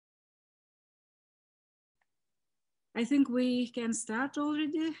I think we can start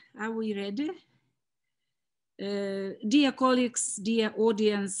already. Are we ready? Dear colleagues, dear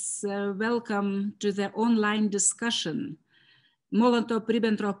audience, welcome to the online discussion,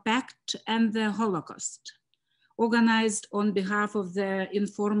 Molotov-Ribbentrop Pact and the Holocaust, organized on behalf of the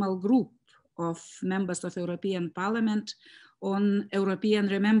informal group of members of European Parliament on European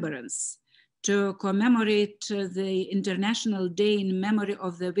Remembrance to commemorate the International Day in memory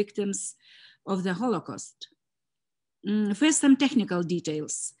of the victims of the Holocaust. First, some technical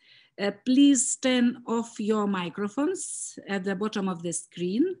details. Please turn off your microphones at the bottom of the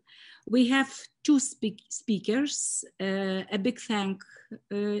screen. We have two speakers. A big thank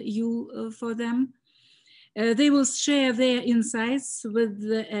you for them. They will share their insights with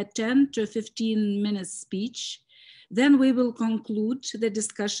a 10 to 15 minute speech. Then we will conclude the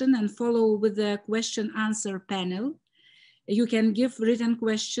discussion and follow with the question-answer panel. You can give written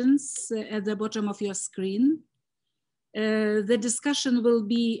questions at the bottom of your screen. The discussion will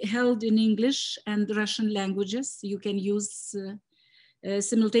be held in English and Russian languages. You can use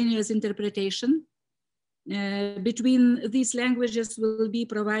simultaneous interpretation. Between these languages will be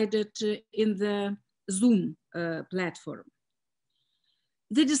provided in the Zoom platform.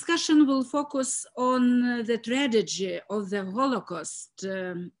 The discussion will focus on the tragedy of the Holocaust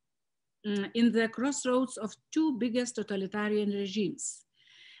in the crossroads of two biggest totalitarian regimes,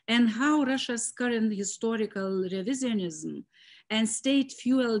 and how Russia's current historical revisionism and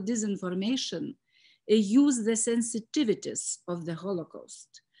state-fueled disinformation use the sensitivities of the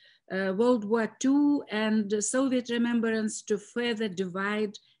Holocaust, World War II and Soviet remembrance to further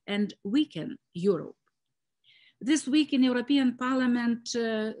divide and weaken Europe. This week in European Parliament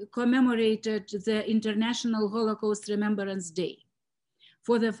commemorated the International Holocaust Remembrance Day,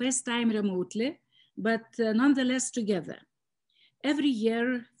 for the first time remotely, but nonetheless together. Every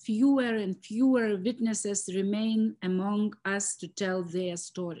year, fewer and fewer witnesses remain among us to tell their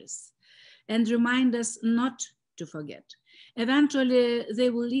stories and remind us not to forget. Eventually,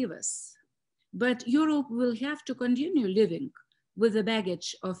 they will leave us, but Europe will have to continue living with the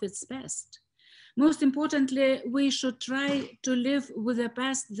baggage of its past. Most importantly, we should try to live with a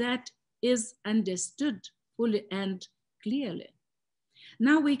past that is understood fully and clearly.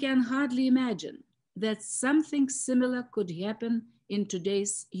 Now we can hardly imagine that something similar could happen in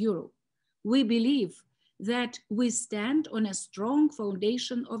today's Europe. We believe that we stand on a strong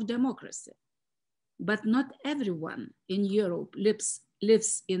foundation of democracy, but not everyone in Europe lives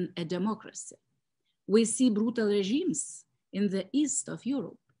in a democracy. We see brutal regimes in the east of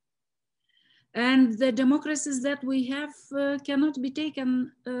Europe. And the democracies that we have cannot be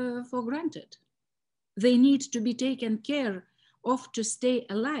taken for granted. They need to be taken care of to stay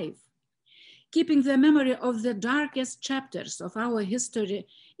alive. Keeping the memory of the darkest chapters of our history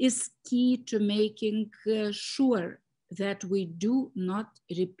is key to making sure that we do not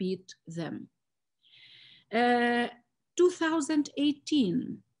repeat them.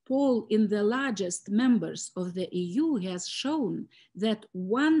 2018 poll in the largest members of the EU has shown that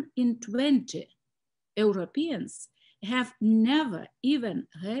 1 in 20 Europeans have never even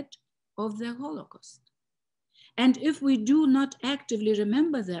heard of the Holocaust. And if we do not actively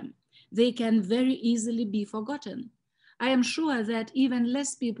remember them, they can very easily be forgotten. I am sure that even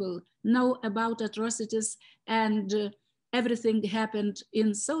less people know about atrocities and everything happened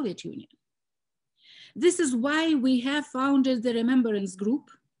in Soviet Union. This is why we have founded the Remembrance Group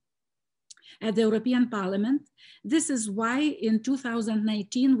at the European Parliament. This is why in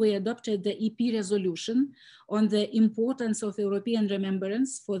 2019 we adopted the EP resolution on the importance of European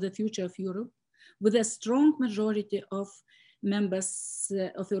remembrance for the future of Europe, with a strong majority of members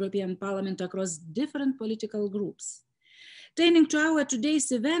of European Parliament across different political groups. Turning to our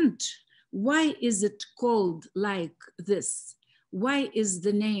today's event, why is it called like this? Why is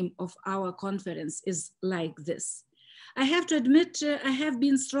the name of our conference is like this? I have to admit, I have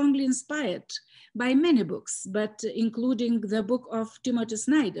been strongly inspired by many books, but including the book of Timothy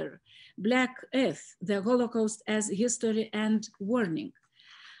Snyder, Black Earth, the Holocaust as History and Warning.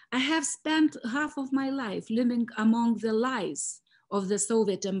 I have spent half of my life living among the lies of the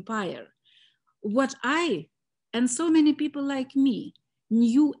Soviet Empire. What I, and so many people like me,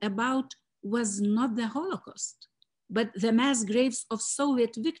 knew about was not the Holocaust, but the mass graves of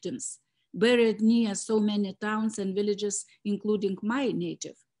Soviet victims buried near so many towns and villages, including my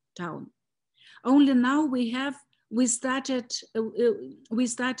native town. Only now we started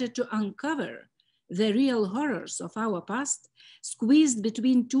to uncover the real horrors of our past, squeezed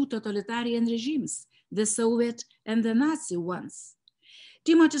between two totalitarian regimes, the Soviet and the Nazi ones.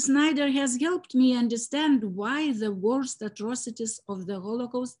 Timothy Snyder has helped me understand why the worst atrocities of the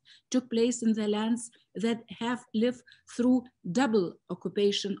Holocaust took place in the lands that have lived through double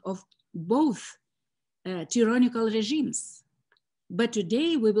occupation of both tyrannical regimes. But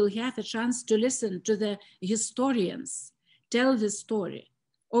today we will have a chance to listen to the historians tell the story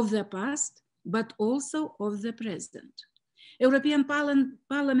of the past, but also of the present. European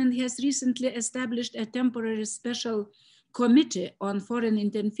Parliament has recently established a temporary special committee on foreign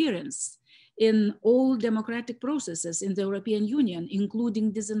interference in all democratic processes in the European Union,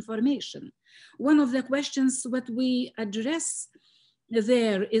 including disinformation. One of the questions that we address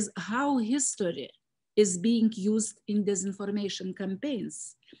there is how history is being used in disinformation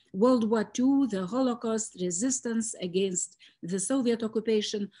campaigns. World War II, the Holocaust, resistance against the Soviet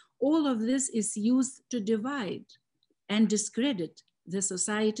occupation, all of this is used to divide and discredit the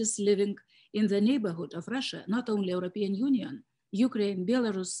societies living in the neighborhood of Russia, not only European Union, Ukraine,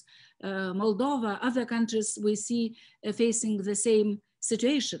 Belarus, Moldova, other countries we see facing the same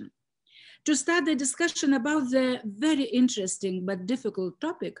situation. To start the discussion about the very interesting but difficult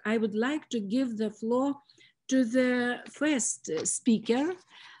topic, I would like to give the floor to the first speaker.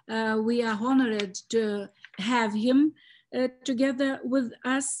 We are honored to have him together with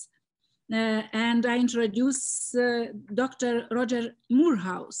us. And I introduce Dr. Roger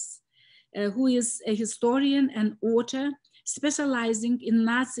MOORHOUSE, who is a historian and author specializing in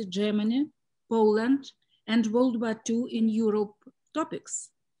Nazi Germany, Poland, and World War II in Europe topics.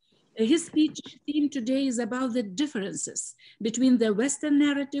 His speech theme today is about the differences between the Western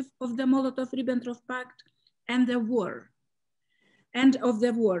narrative of the Molotov-Ribbentrop Pact and the war,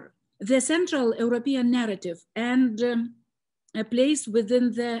 the Central European narrative, and a place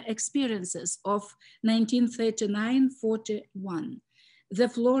within the experiences of 1939-41. The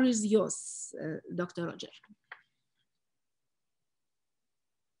floor is yours, Dr. Roger.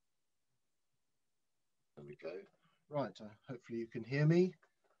 There we go. Right, hopefully you can hear me.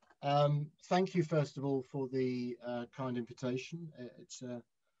 Thank you, first of all, for the kind invitation. It's a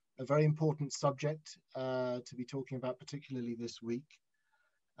very important subject to be talking about, particularly this week.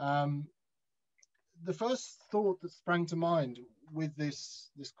 The first thought that sprang to mind with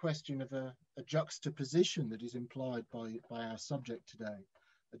this question of a juxtaposition that is implied by our subject today,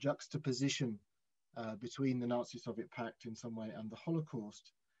 a juxtaposition between the Nazi-Soviet Pact in some way and the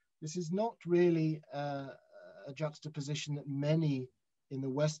Holocaust. This is not really a juxtaposition that many in the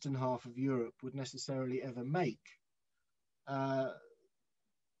Western half of Europe would necessarily ever make. The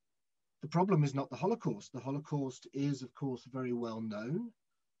problem is not the Holocaust. The Holocaust is, of course, very well known,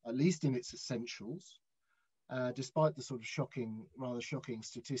 at least in its essentials, despite the sort of rather shocking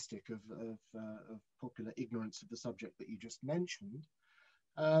statistic of popular ignorance of the subject that you just mentioned.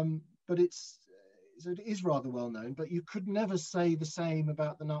 But it is rather well known, but you could never say the same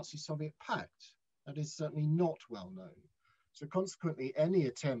about the Nazi-Soviet Pact. That is certainly not well known. So consequently, any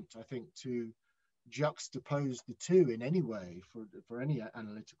attempt, I think, to juxtapose the two in any way for any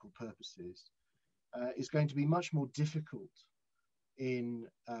analytical purposes is going to be much more difficult in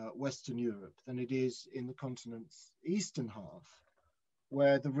Western Europe than it is in the continent's eastern half,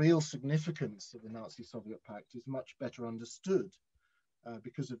 where the real significance of the Nazi-Soviet Pact is much better understood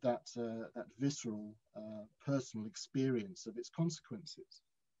because of that visceral personal experience of its consequences.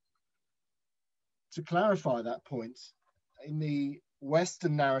 To clarify that point, in the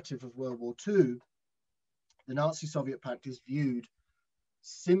Western narrative of World War II, the Nazi-Soviet Pact is viewed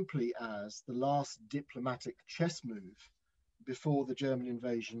simply as the last diplomatic chess move before the German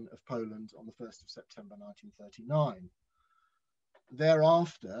invasion of Poland on the 1st of September 1939.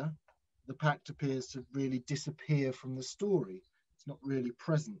 Thereafter, the pact appears to really disappear from the story. It's not really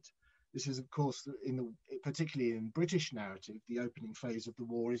present. This is, of course, particularly in British narrative, the opening phase of the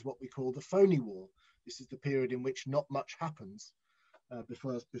war is what we call the phony war. This is the period in which not much happens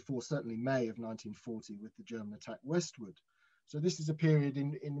before certainly May of 1940 with the German attack westward. So this is a period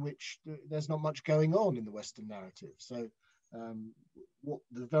in which there's not much going on in the Western narrative. So what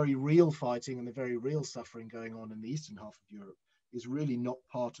the very real fighting and the very real suffering going on in the eastern half of Europe is really not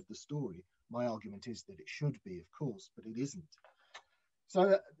part of the story. My argument is that it should be, of course, but it isn't. So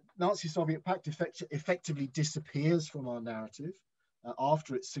the Nazi-Soviet Pact effectively disappears from our narrative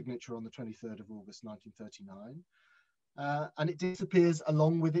after its signature on the 23rd of August 1939, and it disappears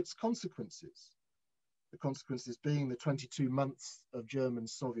along with its consequences. The consequences being the 22 months of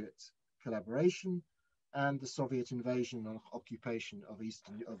German-Soviet collaboration and the Soviet invasion and occupation of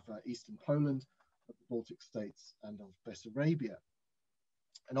eastern Poland, of the Baltic states, and of Bessarabia.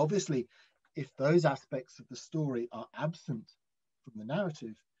 And obviously, if those aspects of the story are absent from the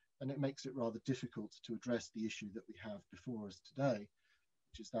narrative, then it makes it rather difficult to address the issue that we have before us today,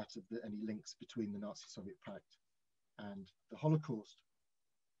 which is that of any links between the Nazi-Soviet Pact and the Holocaust.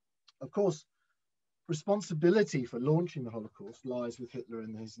 Of course, responsibility for launching the Holocaust lies with Hitler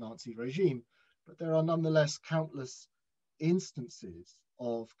and his Nazi regime, but there are nonetheless countless instances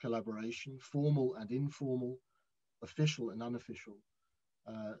of collaboration, formal and informal, official and unofficial,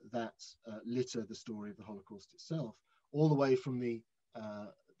 that litter the story of the Holocaust itself, all the way from the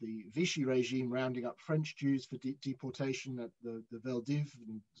Vichy regime rounding up French Jews for deportation at the Veldiv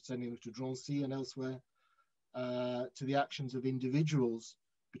and sending them to Drancy and elsewhere, to the actions of individuals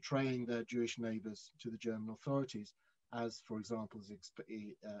betraying their Jewish neighbors to the German authorities, as, for example,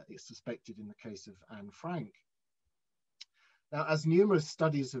 is suspected in the case of Anne Frank. Now, as numerous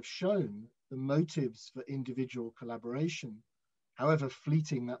studies have shown, the motives for individual collaboration, however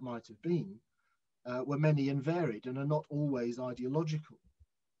fleeting that might have been, were many and varied and are not always ideological.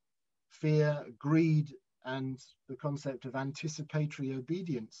 Fear, greed, and the concept of anticipatory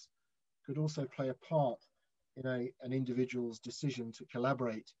obedience could also play a part in an individual's decision to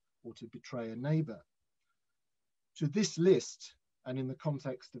collaborate or to betray a neighbor. To this list, and in the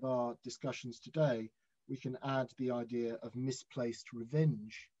context of our discussions today, we can add the idea of misplaced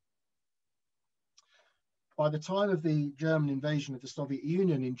revenge. By the time of the German invasion of the Soviet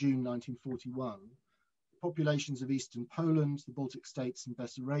Union in June 1941, the populations of Eastern Poland, the Baltic states, and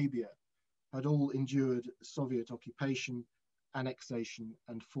Bessarabia had all endured Soviet occupation, annexation,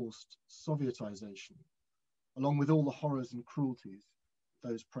 and forced Sovietization, along with all the horrors and cruelties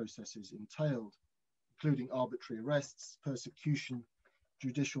those processes entailed, including arbitrary arrests, persecution,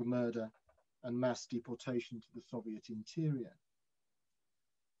 judicial murder, and mass deportation to the Soviet interior.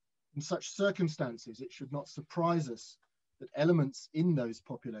 In such circumstances, it should not surprise us that elements in those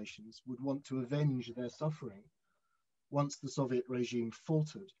populations would want to avenge their suffering once the Soviet regime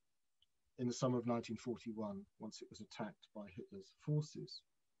faltered in the summer of 1941, once it was attacked by Hitler's forces.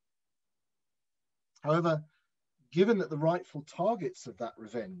 However, given that the rightful targets of that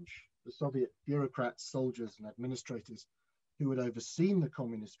revenge, the Soviet bureaucrats, soldiers, and administrators who had overseen the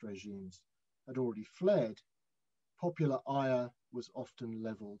communist regimes, had already fled, popular ire was often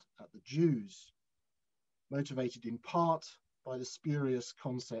leveled at the Jews, motivated in part by the spurious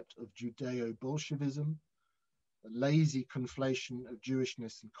concept of Judeo-Bolshevism, a lazy conflation of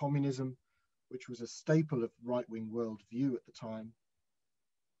Jewishness and communism, which was a staple of right-wing worldview at the time,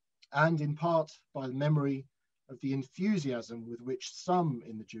 and in part by the memory of the enthusiasm with which some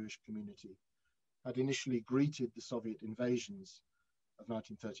in the Jewish community had initially greeted the Soviet invasions of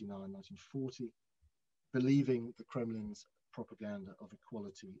 1939-1940, believing the Kremlin's propaganda of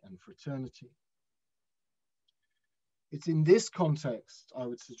equality and fraternity. It's in this context, I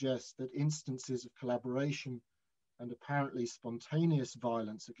would suggest, that instances of collaboration and apparently spontaneous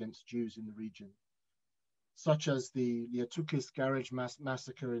violence against Jews in the region, such as the Liatukis garage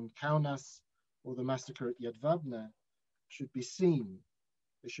massacre in Kaunas or the massacre at Jedwabne, should be seen.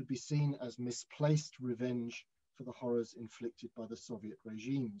 They should be seen as misplaced revenge for the horrors inflicted by the Soviet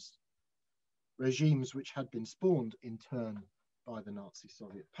regimes which had been spawned in turn by the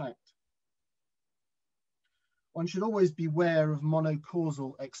Nazi-Soviet Pact. One should always beware of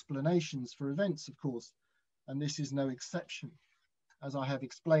monocausal explanations for events, of course, and this is no exception. As I have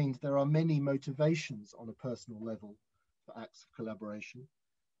explained, there are many motivations on a personal level for acts of collaboration,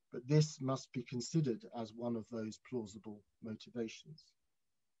 but this must be considered as one of those plausible motivations.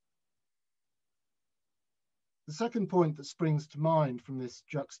 The second point that springs to mind from this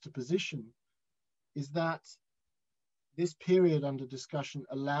juxtaposition is that this period under discussion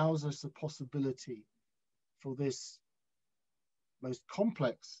allows us a possibility for this most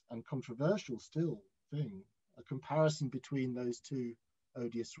complex and controversial still thing, a comparison between those two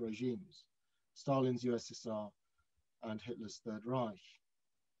odious regimes, Stalin's USSR and Hitler's Third Reich.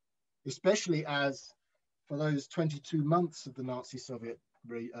 Especially as for those 22 months of the Nazi-Soviet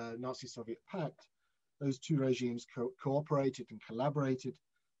Pact, those two regimes cooperated and collaborated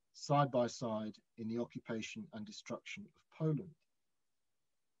side by side in the occupation and destruction of Poland.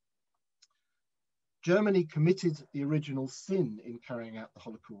 Germany committed the original sin in carrying out the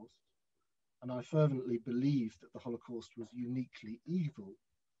Holocaust, and I fervently believe that the Holocaust was uniquely evil.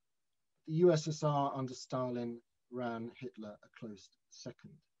 The USSR under Stalin ran Hitler a close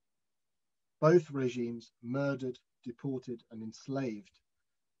second. Both regimes murdered, deported, and enslaved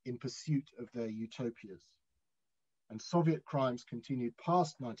in pursuit of their utopias. And Soviet crimes continued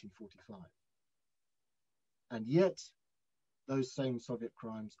past 1945. And yet, those same Soviet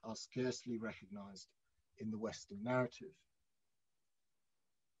crimes are scarcely recognized in the Western narrative.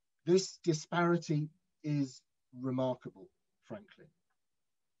 This disparity is remarkable, frankly.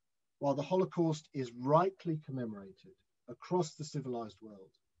 While the Holocaust is rightly commemorated across the civilized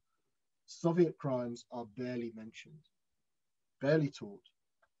world, Soviet crimes are barely mentioned, barely taught,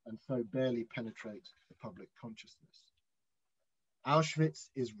 and so barely penetrate the public consciousness. Auschwitz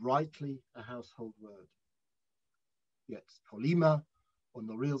is rightly a household word, yet Kolyma or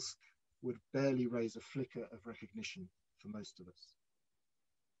Norilsk would barely raise a flicker of recognition for most of us.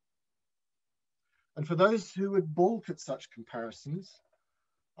 And for those who would balk at such comparisons,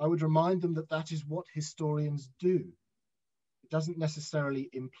 I would remind them that that is what historians do. It doesn't necessarily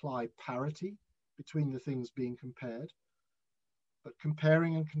imply parity between the things being compared, but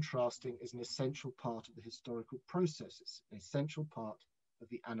comparing and contrasting is an essential part of the historical process. It's an essential part of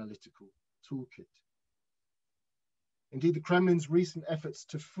the analytical toolkit. Indeed, the Kremlin's recent efforts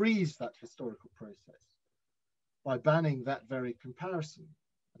to freeze that historical process by banning that very comparison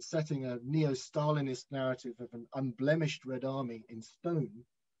and setting a neo-Stalinist narrative of an unblemished Red Army in stone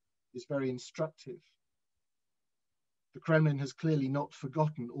is very instructive. The Kremlin has clearly not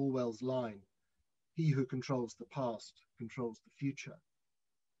forgotten Orwell's line, "He who controls the past controls the future."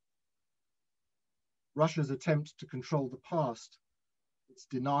 Russia's attempt to control the past, its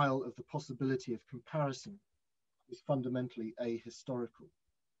denial of the possibility of comparison, is fundamentally ahistorical.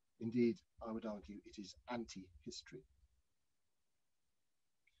 Indeed, I would argue it is anti-history.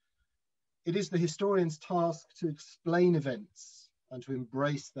 It is the historian's task to explain events and to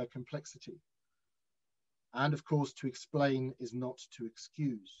embrace their complexity. And of course, to explain is not to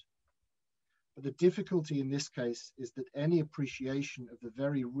excuse. But the difficulty in this case is that any appreciation of the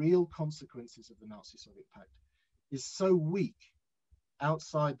very real consequences of the Nazi-Soviet Pact is so weak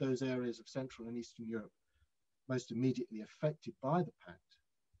outside those areas of Central and Eastern Europe most immediately affected by the Pact,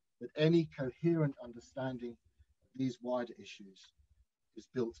 that any coherent understanding of these wider issues is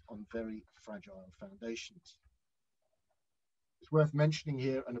built on very fragile foundations. It's worth mentioning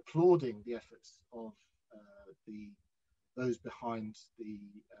here and applauding the efforts of those behind the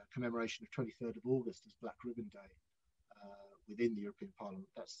commemoration of 23rd of August as Black Ribbon Day within the European Parliament.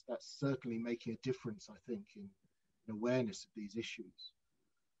 That's certainly making a difference, I think, in awareness of these issues.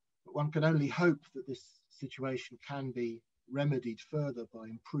 But one can only hope that this situation can be remedied further by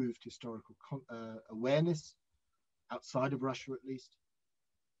improved historical awareness, outside of Russia at least,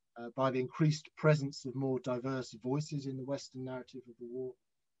 by the increased presence of more diverse voices in the Western narrative of the war,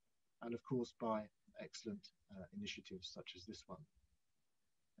 and of course by excellent initiatives such as this one.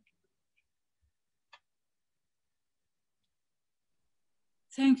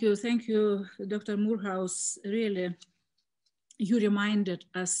 Thank you, Dr. Moorhouse. Really, you reminded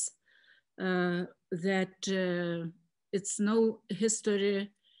us that it's no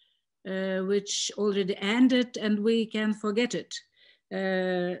history which already ended and we can forget it.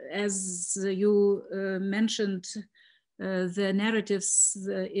 As you mentioned, the narratives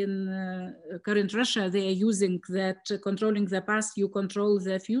in current Russia, they are using that controlling the past, you control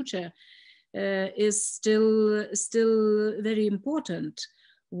the future, is still very important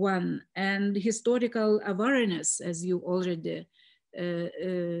one. And historical awareness, as you already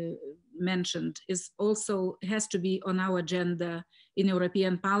mentioned, is also has to be on our agenda in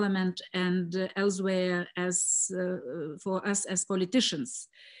European Parliament and elsewhere as for us as politicians.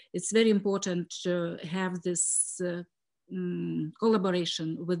 It's very important to have this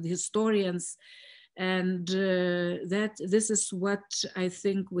collaboration with historians, and that this is what I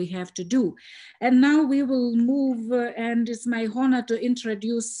think we have to do. And now we will move, and it's my honor to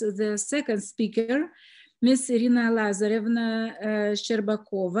introduce the second speaker, Ms. Irina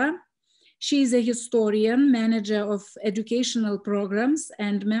Shcherbakova. She is a historian, manager of educational programs,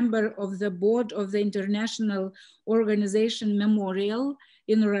 and member of the board of the international organization Memorial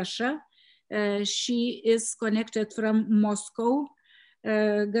in Russia. She is connected from Moscow.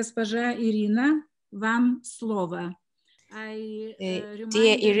 Госпожа Irina, вам слово.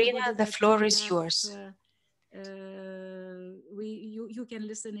 Dear Irina, the floor is yours. You can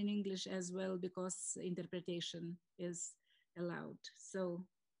listen in English as well because interpretation is allowed. So,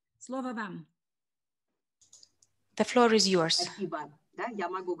 слово вам. The floor is yours.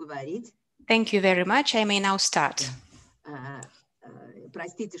 Thank you very much. I may now start.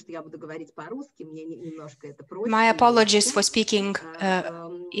 My apologies for speaking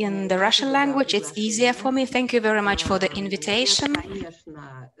in the Russian language. It's easier for me. Thank you very much for the invitation.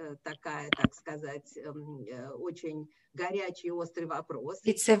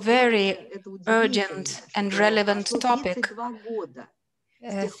 It's a very urgent and relevant topic.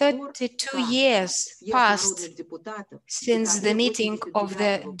 32 years passed since the meeting of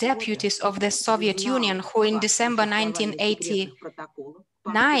the deputies of the Soviet Union, who in December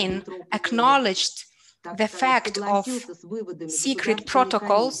 1989 acknowledged the fact of secret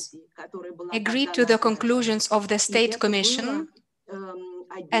protocols, agreed to the conclusions of the State Commission.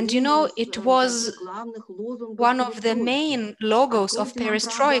 And you know, it was one of the main logos of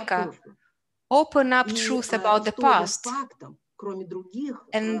perestroika, open up truth about the past.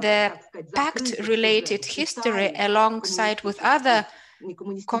 And the pact-related history, alongside with other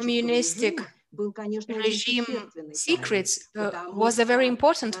communistic regime secrets, was a very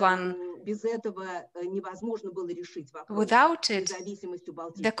important one. Without it,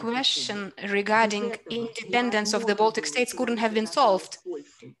 the question regarding independence of the Baltic states couldn't have been solved.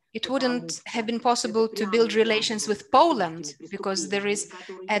 It wouldn't have been possible to build relations with Poland, because there is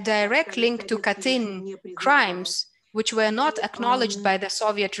a direct link to Katyn crimes, which were not acknowledged by the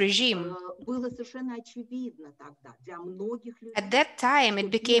Soviet regime. At that time,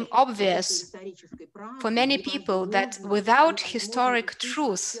 it became obvious for many people that without historic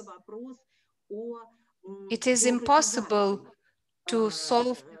truth, it is impossible to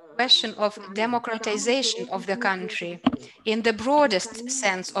solve the question of democratization of the country in the broadest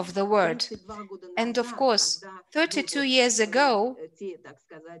sense of the word. And of course, 32 years ago,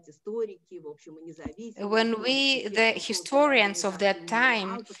 when we, the historians of that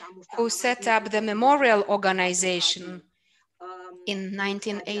time, who set up the memorial organization in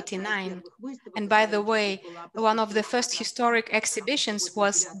 1989, and by the way, one of the first historic exhibitions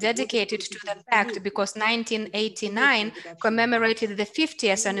was dedicated to the Pact, because 1989 commemorated the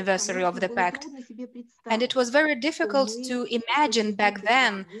 50th anniversary of the Pact. And it was very difficult to imagine back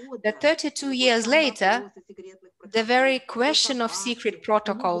then that 32 years later, the very question of secret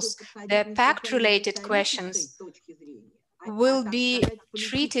protocols, the Pact-related questions, will be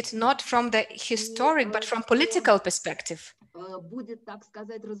treated not from the historic, but from political perspective.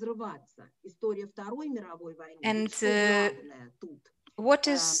 And what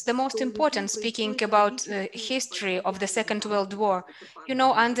is the most important, speaking about history of the Second World War? You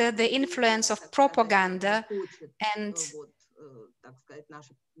know, under the influence of propaganda and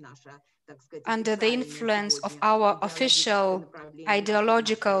under the influence of our official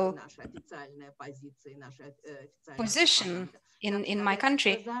ideological position in my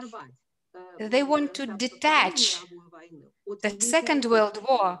country, they want to detach the Second World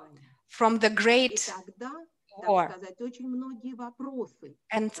War from the Great War.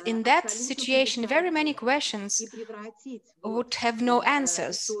 And in that situation, very many questions would have no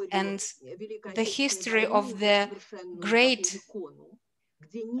answers. And the history of the Great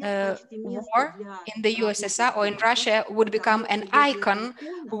War in the USSR or in Russia would become an icon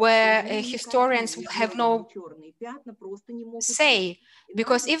where historians will have no say.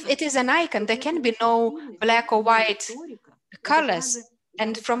 Because if it is an icon, there can be no black or white colors.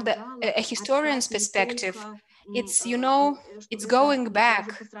 And from a historian's perspective, it's, you know, it's going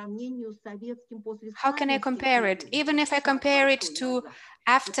back. How can I compare it? Even if I compare it to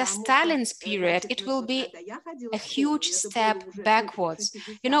after Stalin's period, it will be a huge step backwards.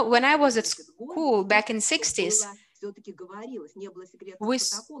 You know, when I was at school back in the 60s,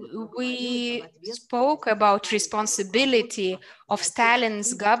 we spoke about responsibility of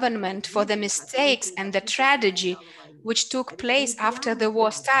Stalin's government for the mistakes and the tragedy which took place after the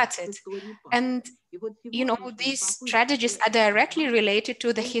war started. And, you know, these tragedies are directly related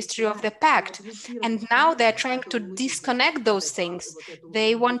to the history of the Pact. And now they're trying to disconnect those things.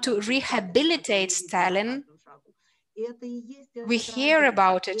 They want to rehabilitate Stalin. We hear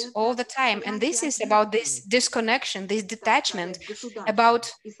about it all the time. And this is about this disconnection, this detachment,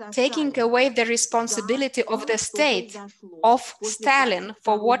 about taking away the responsibility of the state, of Stalin,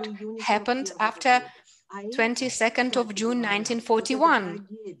 for what happened after 22nd of June 1941.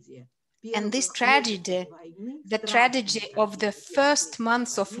 And this tragedy, the tragedy of the first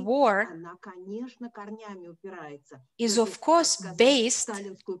months of war, is of course based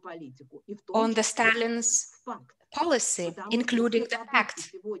on the Stalin's policy, including the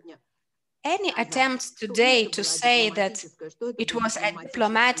Pact. Any attempt today to say that it was a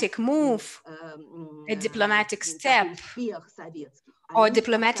diplomatic move, a diplomatic step, or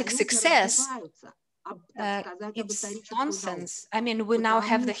diplomatic success, it's nonsense. I mean, we now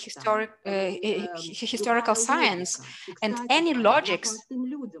have the historical science, and any logics.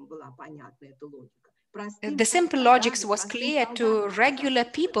 The simple logics was clear to regular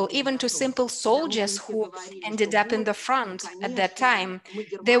people, even to simple soldiers who ended up in the front at that time.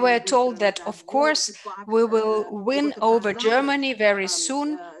 They were told that, of course, we will win over Germany very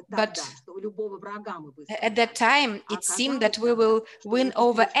soon, but At that time, it seemed that we will win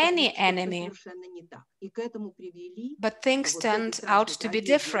over any enemy. But things turned out to be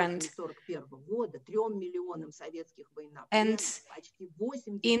different. And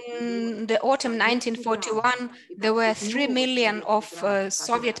in the autumn 1941, there were 3 million of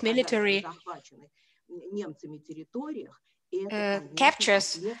Soviet military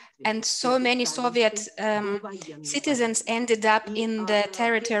captures, and so many Soviet citizens ended up in the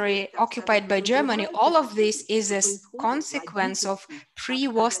territory occupied by Germany. All of this is a consequence of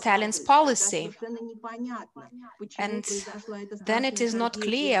pre-war Stalin's policy. And then it is not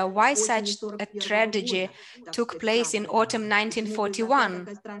clear why such a tragedy took place in autumn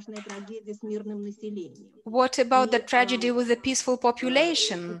 1941. What about the tragedy with the peaceful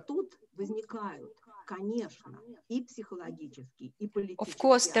population? Of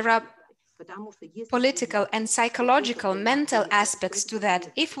course, there are political and psychological, mental aspects to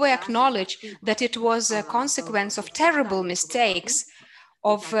that. If we acknowledge that it was a consequence of terrible mistakes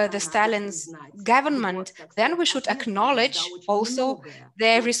of the Stalin's government, then we should acknowledge also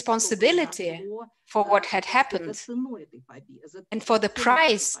their responsibility for what had happened and for the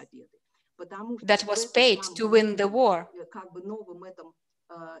price that was paid to win the war.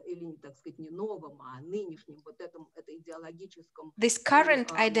 This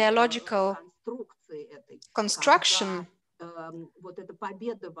current ideological construction,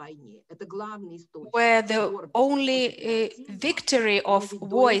 where the only victory of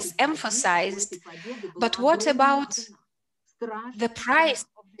war is emphasized, but what about the price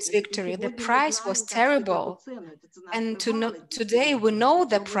of this victory? The price was terrible, and today we know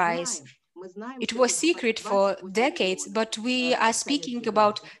the price. It was secret for decades, but we are speaking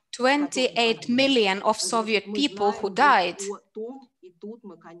about 28 million of Soviet people who died.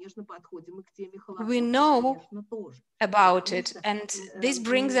 We know about it, and this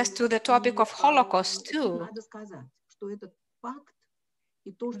brings us to the topic of Holocaust too.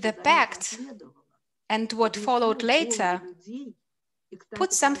 The Pact and what followed later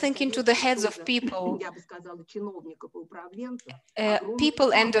put something into the heads of people,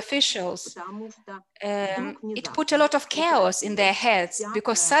 people and officials. It put a lot of chaos in their heads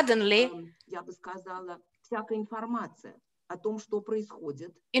because suddenly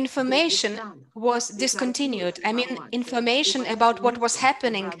information was discontinued. I mean, information about what was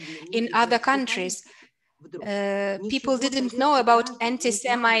happening in other countries. People didn't know about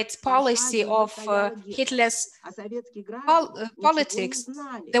anti-Semite policy of Hitler's politics.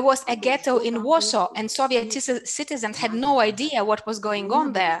 There was a ghetto in Warsaw, and Soviet citizens had no idea what was going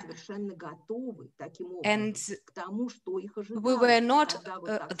on there. And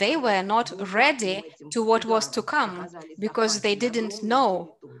they were not ready to what was to come, because they didn't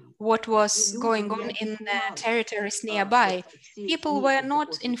know what was going on in territories nearby. People were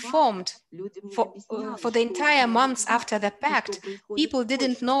not informed. For the entire months after the Pact, people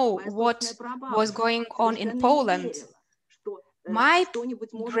didn't know what was going on in Poland. My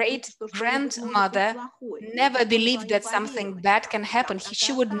great-grandmother never believed that something bad can happen.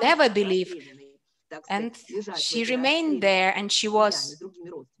 She would never believe. And she remained there, and she was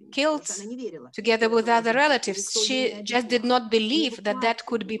killed together with other relatives. She just did not believe that that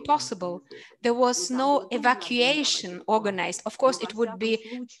could be possible. There was no evacuation organized. Of course, it would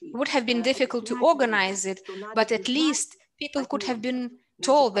have been difficult to organize it, but at least people could have been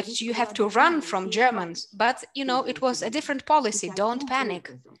told that you have to run from Germans. But, you know, it was a different policy. Don't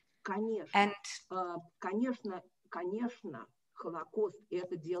panic. And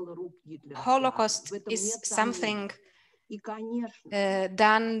Holocaust is something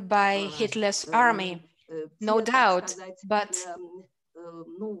done by Hitler's army, no doubt, but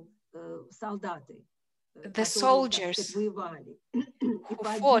the soldiers who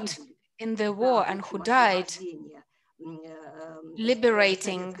fought in the war and who died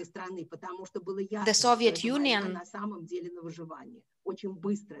liberating the Soviet Union,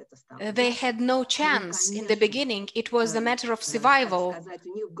 they had no chance in the beginning. It was a matter of survival.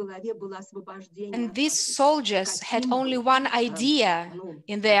 And these soldiers had only one idea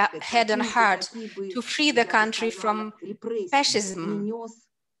in their head and heart: to free the country from fascism.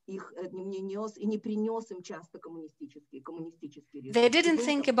 They didn't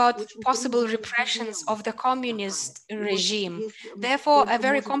think about possible repressions of the communist regime. Therefore, a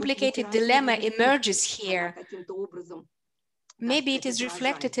very complicated dilemma emerges here. Maybe it is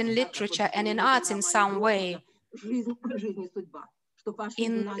reflected in literature and in arts in some way.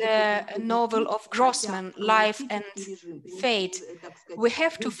 In the novel of Grossman, Life and Fate, we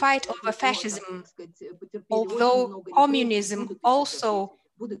have to fight over fascism, although communism also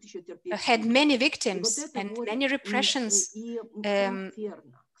had many victims and many repressions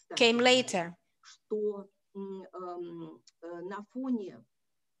came later.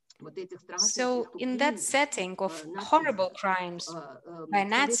 So in that setting of horrible crimes by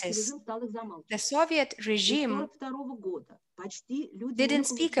Nazis, the Soviet regime didn't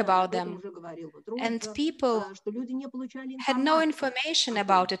speak about them, and people had no information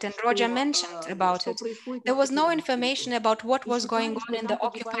about it, and Roger mentioned about it. There was no information about what was going on in the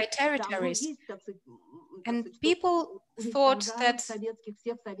occupied territories, and people thought that,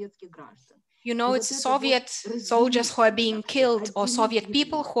 you know, it's Soviet soldiers who are being killed or Soviet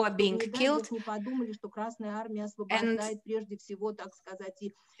people who are being killed. And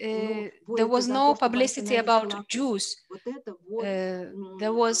there was no publicity about Jews.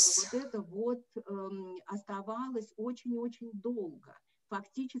 There was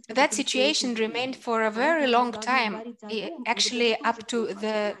that situation remained for a very long time, actually up to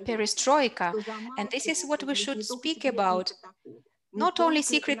the perestroika. And this is what we should speak about. Not only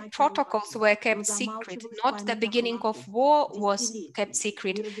secret protocols were kept secret, not the beginning of war was kept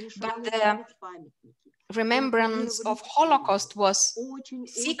secret, but the remembrance of Holocaust was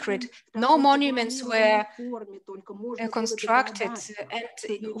secret. No monuments were constructed, and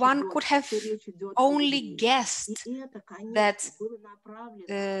one could have only guessed that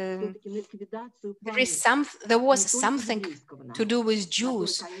there was something to do with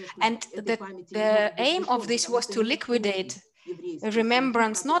Jews, and the aim of this was to liquidate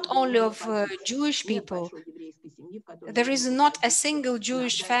remembrance not only of Jewish people. There is not a single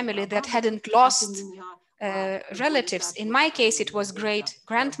Jewish family that hadn't lost relatives. In my case, it was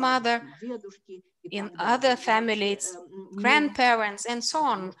great-grandmother. In other families, grandparents, and so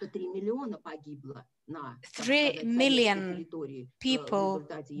on. 3 million people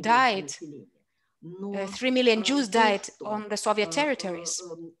died. 3 million Jews died on the Soviet territories.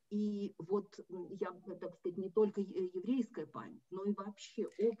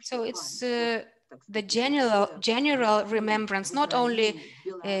 So it's the general remembrance, not only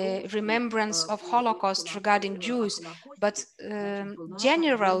remembrance of Holocaust regarding Jews, but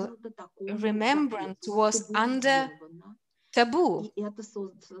general remembrance was under taboo.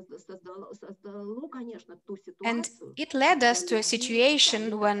 And it led us to a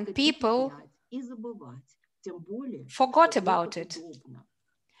situation when people forgot about it.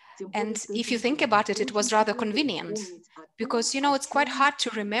 And if you think about it, it was rather convenient, because, you know, it's quite hard to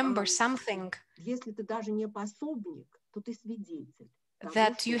remember something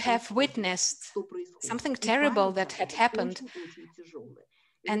that you have witnessed, something terrible that had happened.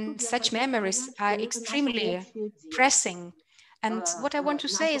 And such memories are extremely pressing. And what I want to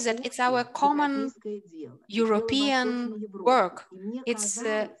say is that it's our common European work. It's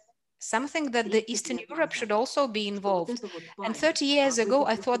something that the Eastern Europe should also be involved. And 30 years ago,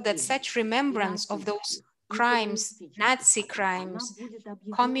 I thought that such remembrance of those crimes, Nazi crimes,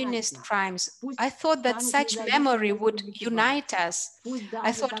 communist crimes, I thought that such memory would unite us.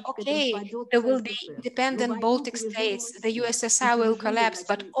 I thought, okay, there will be independent Baltic states, the USSR will collapse,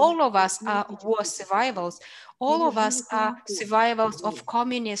 but all of us are war survivors. All of us are survivors of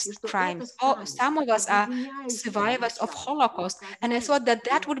communist crimes. Some of us are survivors of Holocaust. And I thought that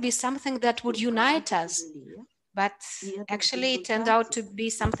that would be something that would unite us. But actually, it turned out to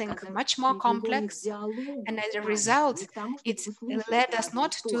be something much more complex. And as a result, it led us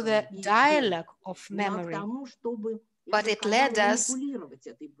not to the dialogue of memory, but it led us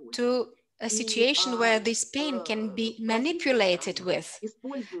to a situation where this pain can be manipulated with.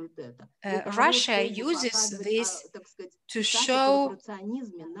 Russia uses this to show,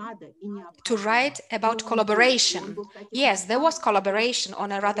 to write about collaboration. Yes, there was collaboration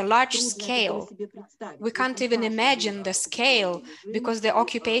on a rather large scale. We can't even imagine the scale, because the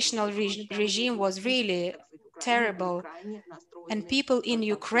occupational regime was really terrible. And people in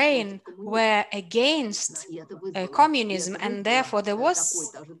Ukraine were against communism, and therefore there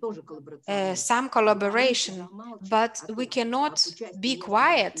was some collaboration. But we cannot be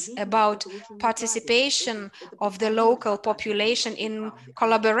quiet about participation of the local population in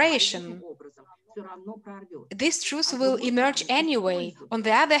collaboration. This truth will emerge anyway. On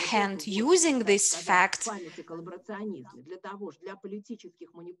the other hand, using this fact,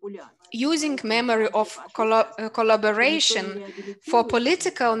 using memory of collaboration for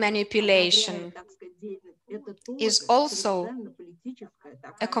political manipulation is also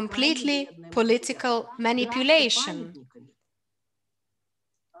a completely political manipulation.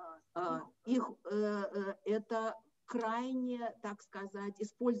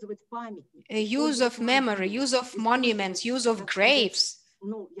 A use of memory, use of monuments, use of graves,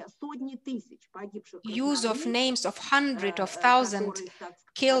 use of names of hundreds of thousands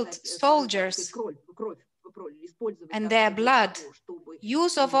killed soldiers and their blood,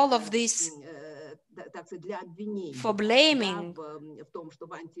 use of all of this for blaming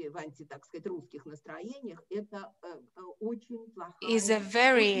is a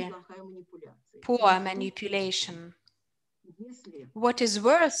very poor manipulation. What is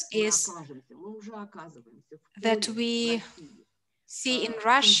worse is that we see in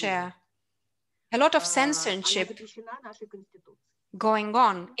Russia a lot of censorship going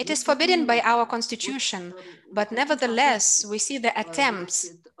on. It is forbidden by our constitution, but nevertheless, we see the attempts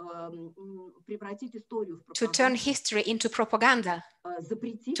to turn history into propaganda,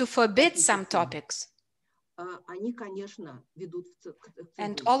 to forbid some topics.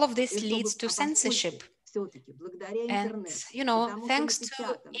 And all of this leads to censorship. And, you know, thanks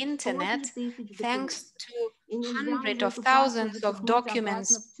to internet, thanks to hundreds of thousands of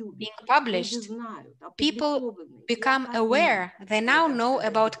documents being published, people become aware. They now know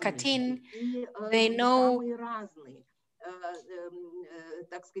about Katyn. They know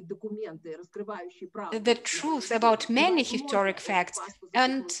the truth about many historic facts.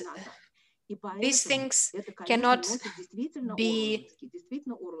 And these things cannot be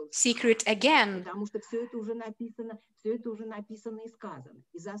secret again.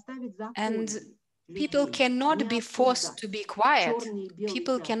 And people cannot be forced to be quiet.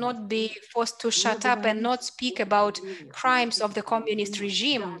 People cannot be forced to shut up and not speak about crimes of the communist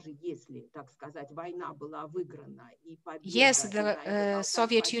regime. Yes, the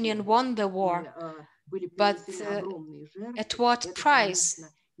Soviet Union won the war, but at what price?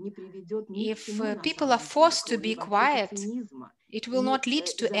 If people are forced to be quiet, it will not lead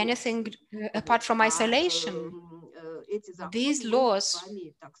to anything apart from isolation. These laws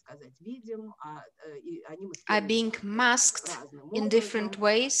are being masked in different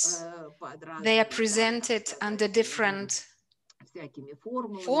ways. They are presented under different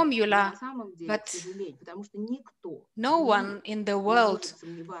formula, but no one in the world,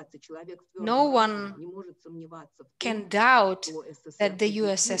 no one can doubt that the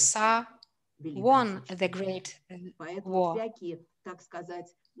USSR won the Great War.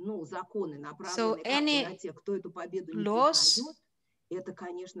 So any laws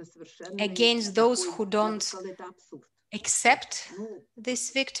against those who don't accept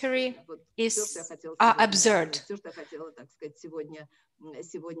this victory are absurd.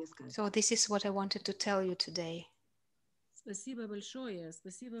 So this is what I wanted to tell you today.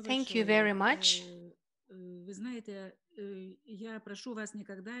 Thank you very much. Вы знаете, я прошу вас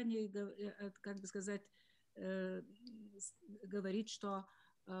никогда не, как бы сказать, говорить, что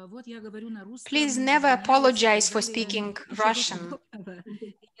вот я говорю на русском. Please never apologize for speaking Russian.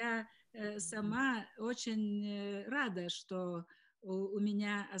 Я сама очень рада, что у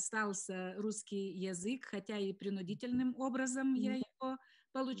меня остался русский язык, хотя и принудительным образом я его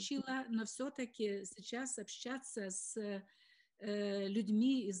получила, но все-таки сейчас общаться с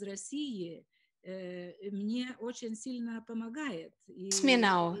людьми из России мне очень сильно помогает. Me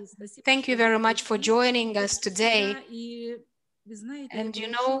now. Thank you very much for joining us today. And you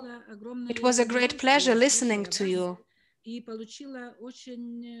know, it was a great pleasure listening to you.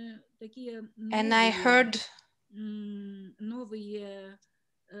 And I heard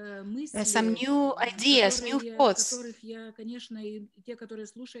some new ideas, new thoughts,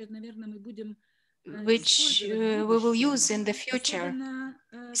 which we will use in the future,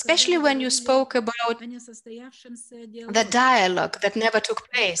 especially when you spoke about the dialogue that never took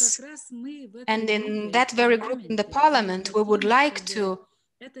place. And in that very group in the parliament, we would like to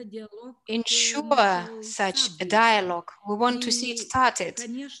ensure such a dialogue. We want to see it started.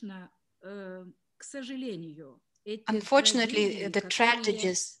 Unfortunately, the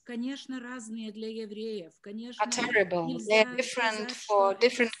tragedies are terrible. They are different for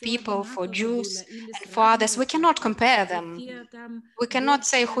different people, for Jews and for others. We cannot compare them. We cannot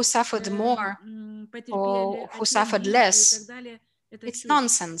say who suffered more or who suffered less. It's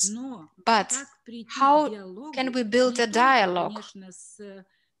nonsense. But how can we build a dialogue,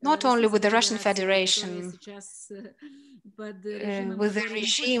 not only with the Russian Federation, with the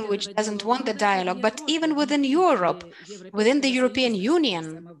regime which doesn't want the dialogue, but even within Europe, within the European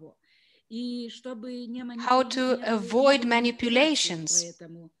Union, how to avoid manipulations.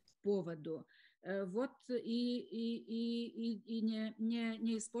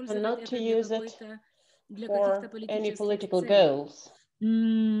 And not to use it for any political goals.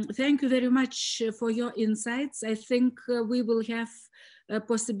 Thank you very much for your insights. I think we will have a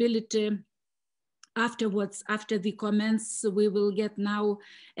possibility afterwards, after the comments, we will get now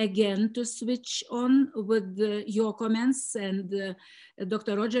again to switch on with your comments, and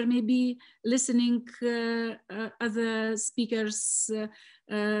Dr. Roger may be listening other speakers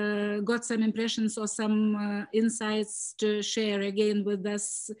got some impressions or some insights to share again with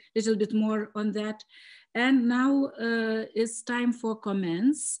us a little bit more on that. And now it's time for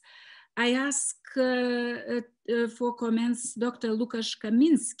comments. I ask for comments Dr. Lukasz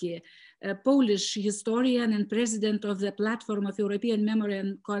Kaminski, a Polish historian and president of the Platform of European Memory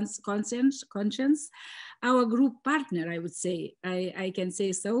and Conscience, our group partner, I would say, I can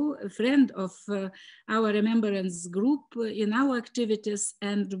say so, a friend of our Remembrance group in our activities,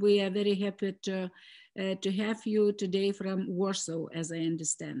 and we are very happy to have you today from Warsaw, as I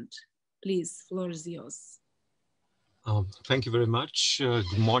understand. Please, floor is yours. Thank you very much.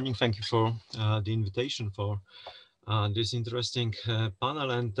 Good morning. Thank you for the invitation for this interesting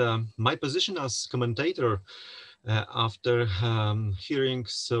panel. And my position as commentator after hearing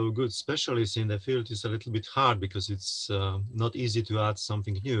so good specialists in the field is a little bit hard, because it's not easy to add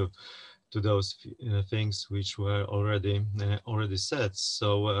something new to those things which were already said.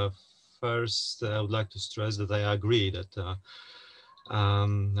 So first, I would like to stress that I agree that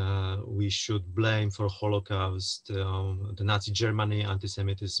we should blame for Holocaust the Nazi Germany,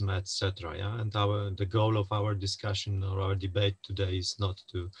 anti-Semitism, etc. Yeah? And the goal of our discussion or our debate today is not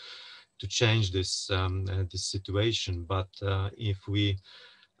to change this this situation, but if we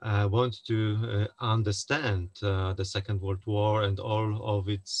want to understand the Second World War and all of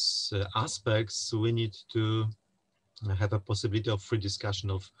its aspects, we need to have a possibility of free discussion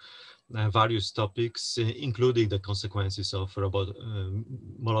of various topics, including the consequences of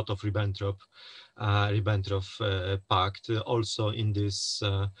Molotov-Ribbentrop Pact, also in this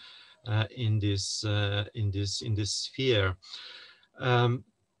sphere.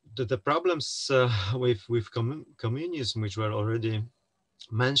 The problems with communism, which were already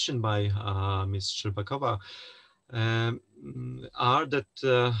mentioned by Ms. Shcherbakova, are that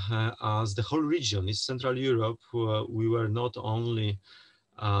as the whole region, East Central Europe, we were not only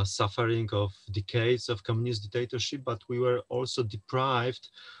suffering of decades of communist dictatorship, but we were also deprived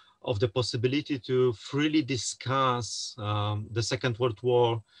of the possibility to freely discuss the Second World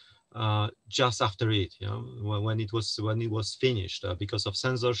War just after it, you know, when it was finished, because of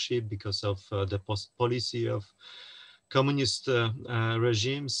censorship, because of the policy of communist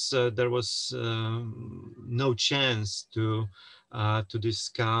regimes. There was no chance to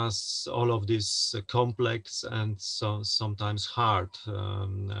discuss all of these complex and sometimes hard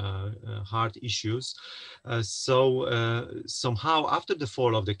issues. Somehow after the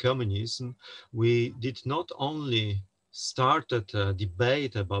fall of the communism, we did not only started a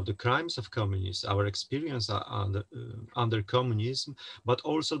debate about the crimes of communists, our experience under communism, but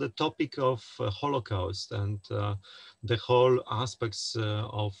also the topic of Holocaust and the whole aspects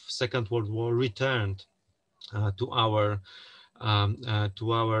of Second World War returned to our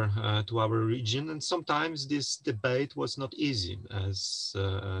region. And sometimes this debate was not easy, as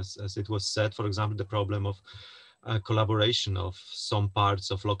it was said. For example, the problem of collaboration of some parts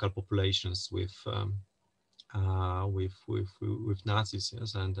of local populations with Nazis,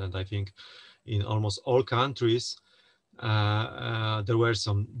 yes, and I think in almost all countries there were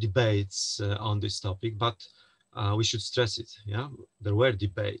some debates on this topic, but we should stress it. Yeah, there were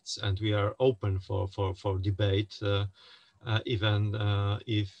debates, and we are open for debate, even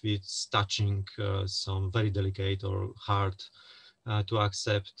if it's touching some very delicate or hard to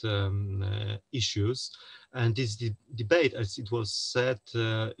accept issues. And this debate, as it was said,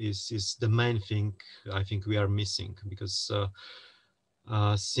 is the main thing I think we are missing, because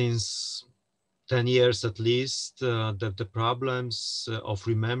since 10 years at least, the problems of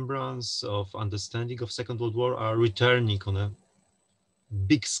remembrance, of understanding of Second World War are returning on a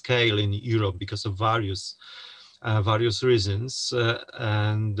big scale in Europe because of various reasons,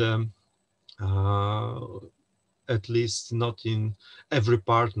 and at least not in every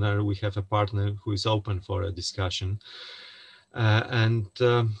partner we have a partner who is open for a discussion. I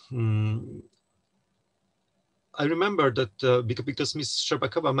remember that because Ms.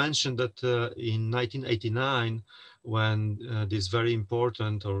 Shcherbakova mentioned that in 1989, when this very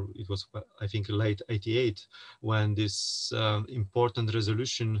important, or it was I think late 88, when this important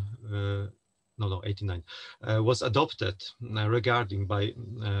resolution 89 was adopted regarding by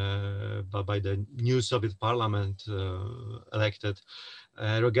the new Soviet parliament elected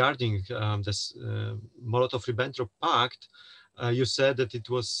regarding this Molotov-Ribbentrop Pact. You said that it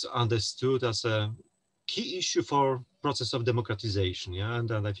was understood as a key issue for process of democratization, yeah,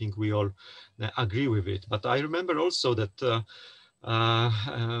 and I think we all agree with it. But I remember also that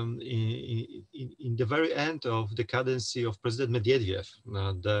in the very end of the cadency of President Medvedev,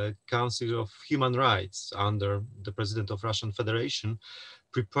 the Council of Human Rights under the President of Russian Federation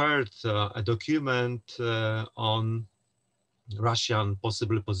prepared a document on Russian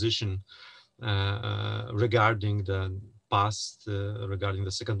possible position regarding the past, regarding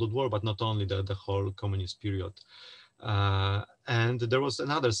the Second World War, but not only the whole communist period. And there was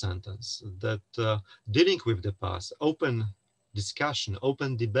another sentence that dealing with the past, open discussion,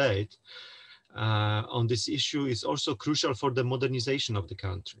 open debate on this issue is also crucial for the modernization of the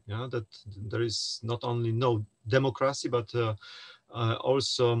country. Yeah? That there is not only no democracy, but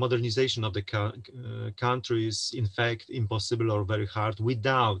also modernization of the country is in fact impossible or very hard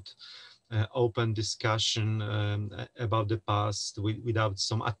without open discussion about the past, without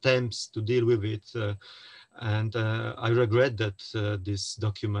some attempts to deal with it. And I regret that this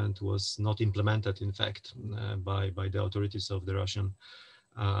document was not implemented, in fact, by the authorities of the Russian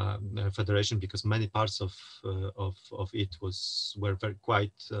Federation, because many parts of it were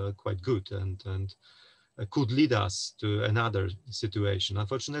quite good and could lead us to another situation.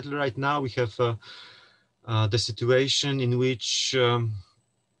 Unfortunately, right now we have the situation in which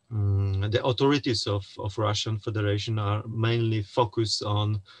the authorities of Russian Federation are mainly focused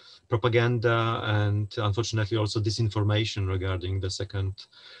on propaganda and unfortunately also disinformation regarding the Second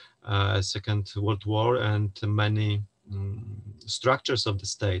World War, and many structures of the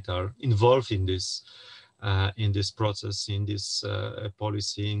state are involved in this process, in this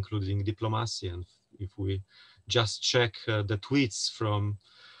policy, including diplomacy. And if we just check the tweets from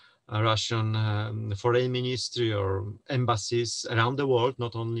Russian foreign ministry or embassies around the world,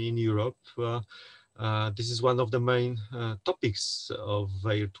 not only in Europe, this is one of the main topics of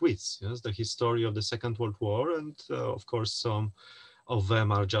their tweets, yes, the history of the Second World War. And of course, some of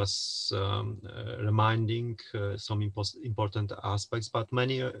them are just reminding some important aspects, but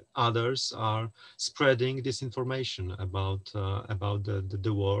many others are spreading disinformation about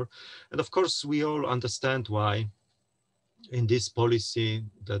the war. And of course, we all understand why in this policy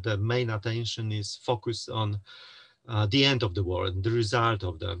the main attention is focused on the end of the war and the result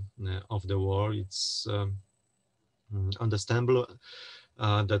of the war. It's understandable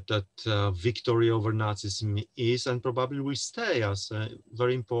that victory over Nazism is and probably will stay as a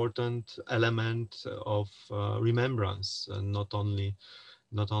very important element of remembrance, not only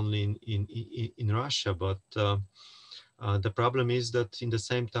in Russia, but the problem is that in the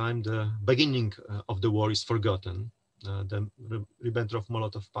same time the beginning of the war is forgotten. The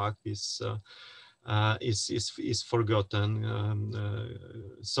Ribbentrop-Molotov Pact is forgotten.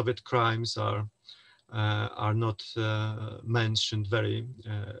 Soviet crimes are not mentioned very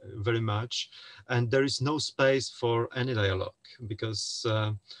much, and there is no space for any dialogue because,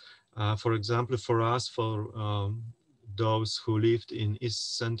 for example, for us, for those who lived in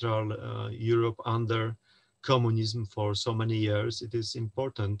East Central Europe under communism for so many years, it is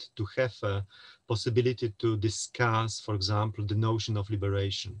important to have a possibility to discuss, for example, the notion of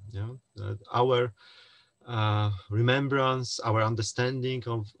liberation. Yeah? Our remembrance, our understanding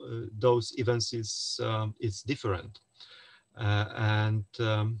of those events is different, and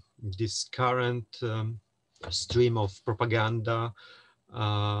this current stream of propaganda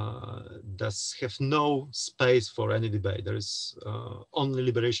does have no space for any debate. There is only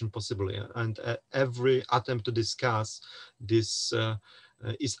liberation possible, and every attempt to discuss this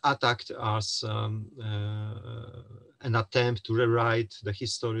is attacked as an attempt to rewrite the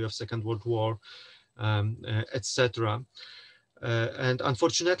history of Second World War, etc. And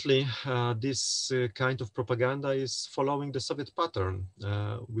unfortunately, this kind of propaganda is following the Soviet pattern,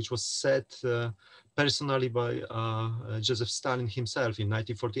 which was set personally by Joseph Stalin himself in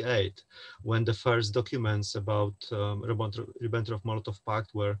 1948, when the first documents about Ribbentrop-Molotov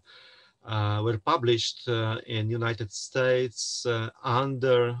Pact were published in United States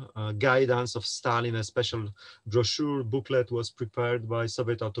under guidance of Stalin. A special brochure booklet was prepared by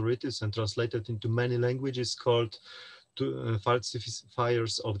Soviet authorities and translated into many languages called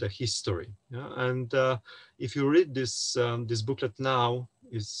Falsifiers of the History. Yeah? And if you read this booklet now,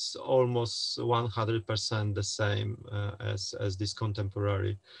 it's almost 100% the same as this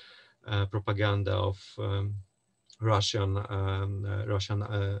contemporary propaganda of Russian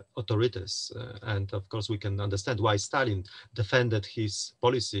authorities. And of course, we can understand why Stalin defended his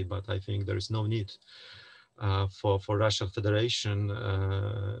policy, but I think there is no need for Russian Federation,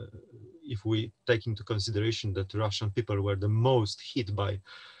 if we take into consideration that Russian people were the most hit by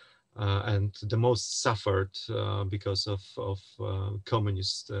and the most suffered because of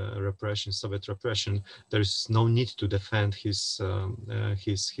communist repression, Soviet repression. There is no need to defend his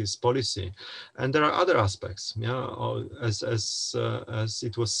policy, and there are other aspects. Yeah, as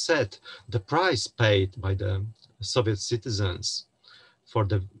it was said, the price paid by the Soviet citizens for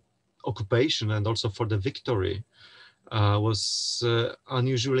the occupation and also for the victory was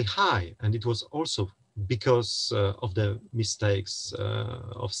unusually high, and it was also because of the mistakes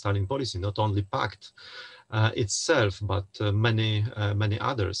of Stalin policy, not only Pact itself, but many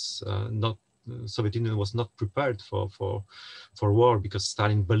others. Not Soviet Union was not prepared for war because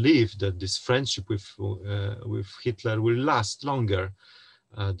Stalin believed that this friendship with Hitler will last longer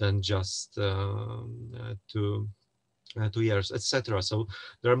than just 2 years, etc. So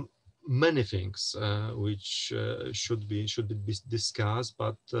there are many things which should be discussed,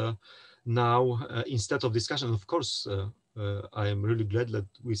 but now instead of discussion, of course, I am really glad that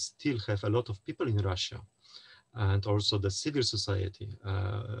we still have a lot of people in Russia and also the civil society.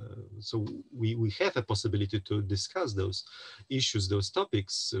 So we have a possibility to discuss those issues, those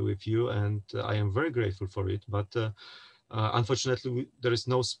topics with you, and I am very grateful for it. But unfortunately, there is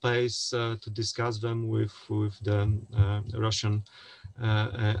no space to discuss them with the Russian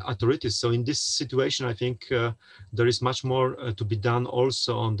authorities. So in this situation, I think there is much more to be done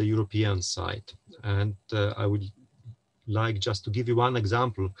also on the European side. And I would like just to give you one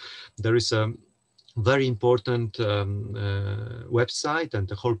example. There is a very important website and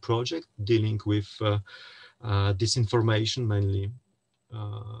the whole project dealing with disinformation, mainly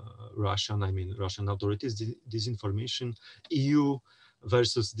Russian authorities, disinformation, EU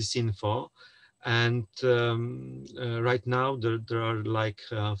versus disinfo. And right now there are like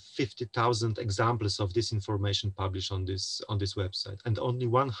 50,000 examples of disinformation published on this website, and only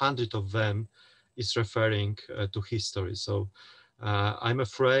 100 of them is referring to history. So I'm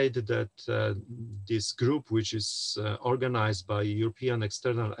afraid that this group, which is organized by European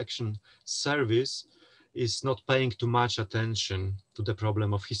External Action Service, is not paying too much attention to the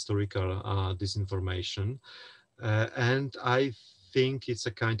problem of historical disinformation. And I think it's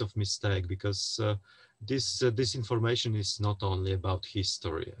a kind of mistake, because this information is not only about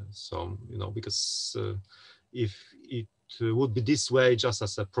history. So, you know, because if it would be this way just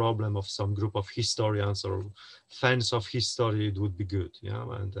as a problem of some group of historians or fans of history, it would be good, yeah,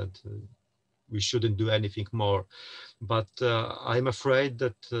 and that we shouldn't do anything more. But I'm afraid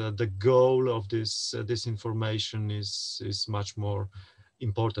that the goal of this information is much more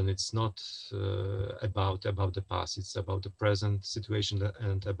important. It's not about the past. It's about the present situation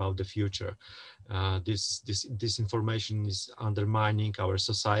and about the future. This information is undermining our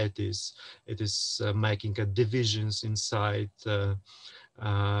societies. It is making divisions inside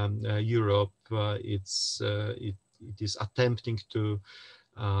Europe. It is attempting to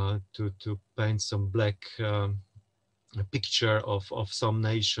paint some black picture of some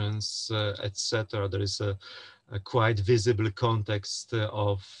nations, etc. There is a quite visible context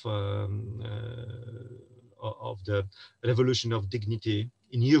of the revolution of dignity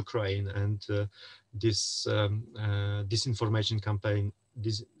in Ukraine, and this disinformation campaign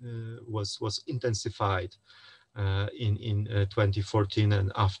was intensified in 2014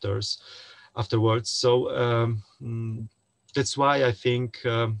 and afterwards. So that's why I think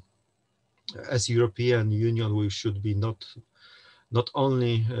as European Union we should be not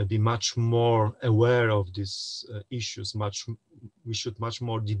only be much more aware of these issues, we should much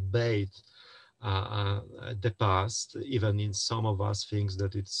more debate the past, even in some of us thinks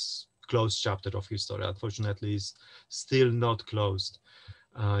that it's closed chapter of history. Unfortunately, it's still not closed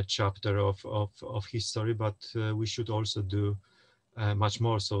chapter of history, but we should also do much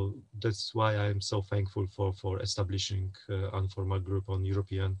more. So that's why I'm so thankful for establishing informal group on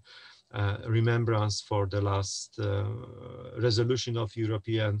European remembrance, for the last resolution of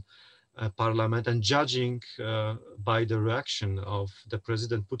European Parliament, and judging by the reaction of the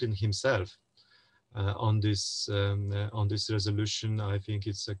President Putin himself on this resolution. I think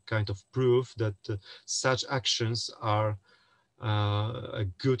it's a kind of proof that such actions are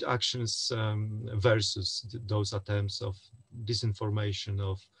good actions versus those attempts of disinformation,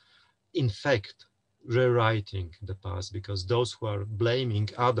 of in fact rewriting the past, because those who are blaming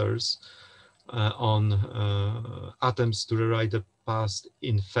others on attempts to rewrite the past,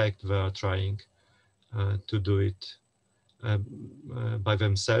 in fact they are trying to do it by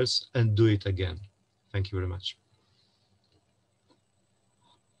themselves and do it again. Thank you very much.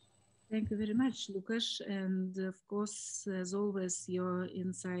 Thank you very much, Lukasz. And of course, as always, your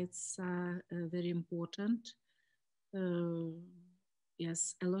insights are very important.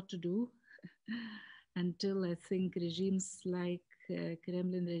 Yes, a lot to do until I think regimes like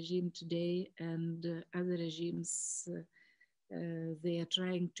Kremlin regime today and other regimes, they are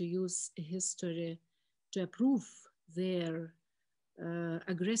trying to use history to approve their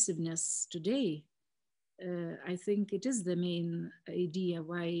aggressiveness today. I think it is the main idea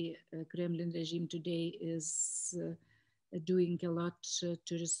why Kremlin regime today is doing a lot to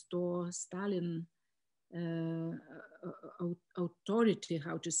restore Stalin authority,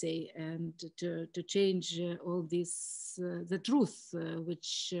 how to say, and to change all this, the truth,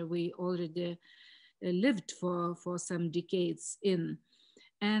 which we already lived for some decades in.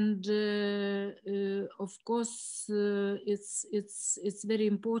 And of course, it's very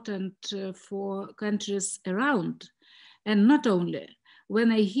important for countries around, and not only.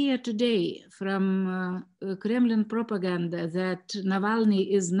 When I hear today from Kremlin propaganda that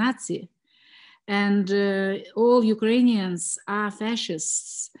Navalny is Nazi and all Ukrainians are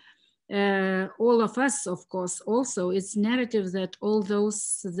fascists, all of us, of course, also, it's narrative that all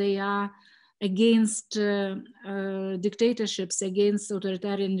those, they are against dictatorships, against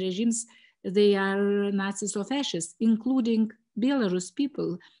authoritarian regimes, they are Nazis or fascists, including Belarus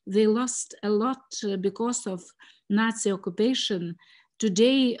people. They lost a lot because of Nazi occupation.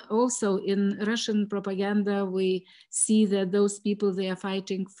 Today, also in Russian propaganda, we see that those people, they are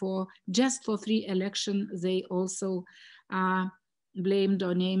fighting for just for free election. They also are blamed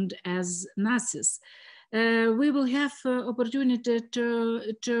or named as Nazis. We will have opportunity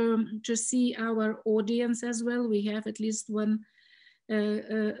to see our audience as well. We have at least one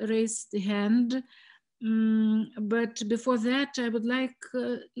raised hand. But before that, I would like,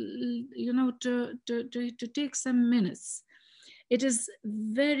 to take some minutes. It is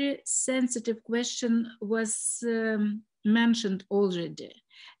very sensitive question, was mentioned already.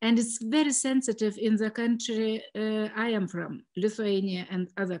 And it's very sensitive in the country I am from, Lithuania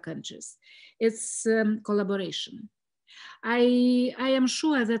and other countries. It's collaboration. I am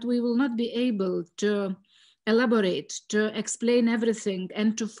sure that we will not be able to elaborate, to explain everything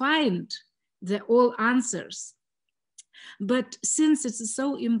and to find all answers. But since it's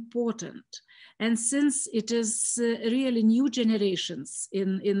so important, and since it is really new generations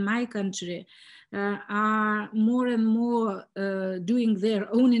in my country are more and more doing their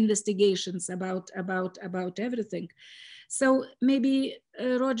own investigations about everything. So maybe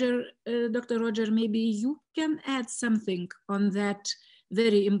Dr. Roger, maybe you can add something on that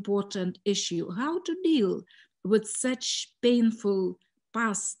very important issue, how to deal with such painful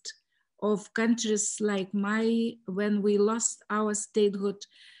past of countries like when we lost our statehood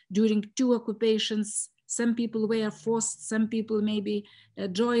during 2 occupations. Some people were forced, some people maybe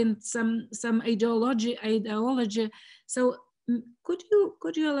joined some ideology. So could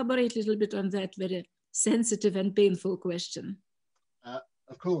you elaborate a little bit on that very sensitive and painful question?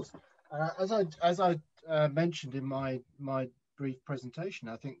 Of course. As I mentioned in my brief presentation,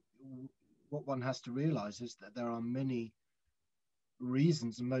 I think what one has to realize is that there are many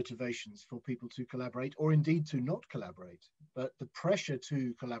reasons and motivations for people to collaborate, or indeed to not collaborate. But the pressure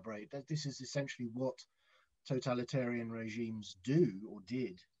to collaborate, that this is essentially what totalitarian regimes do or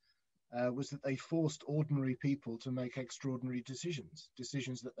did, was that they forced ordinary people to make extraordinary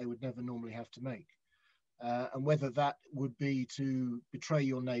decisions that they would never normally have to make. And whether that would be to betray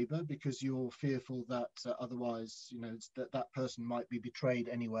your neighbor because you're fearful that otherwise, that person might be betrayed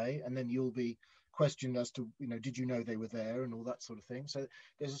anyway, and then you'll be questioned as to, did you know they were there, and all that sort of thing. So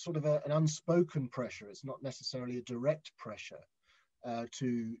there's a sort of an unspoken pressure. It's not necessarily a direct pressure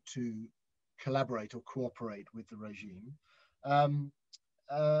to collaborate or cooperate with the regime. And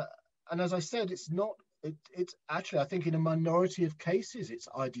as I said, it's actually, I think in a minority of cases, it's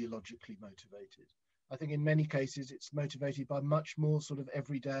ideologically motivated. I think in many cases, it's motivated by much more sort of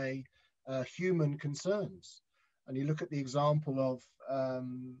everyday human concerns. And you look at the example of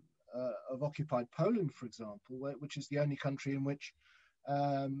occupied Poland, for example, which is the only country in which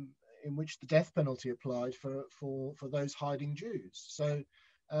the death penalty applied for those hiding Jews. So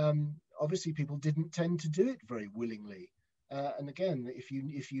obviously people didn't tend to do it very willingly. And again, if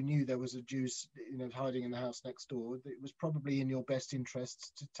you knew there was a Jew hiding in the house next door, it was probably in your best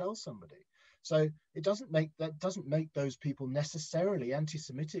interests to tell somebody. So that doesn't make those people necessarily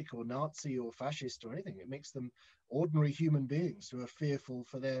anti-Semitic or Nazi or fascist or anything. It makes them ordinary human beings who are fearful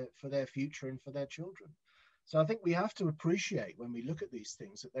for their future and for their children. So I think we have to appreciate when we look at these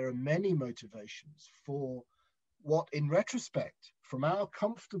things that there are many motivations for what, in retrospect, from our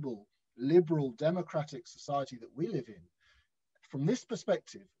comfortable, liberal, democratic society that we live in, from this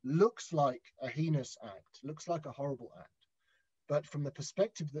perspective, looks like a heinous act, looks like a horrible act. But from the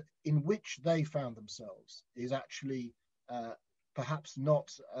perspective in which they found themselves is actually perhaps not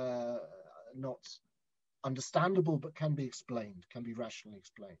understandable, but can be explained, can be rationally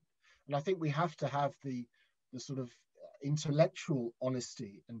explained. And I think we have to have the sort of intellectual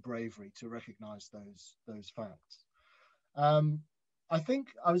honesty and bravery to recognize those facts. I think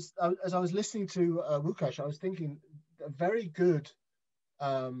as I was listening to Lukasz, I was thinking a very good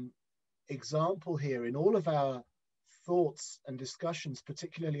example here in all of our thoughts and discussions,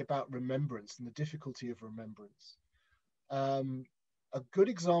 particularly about remembrance and the difficulty of remembrance. A good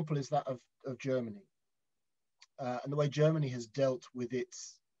example is that of Germany and the way Germany has dealt with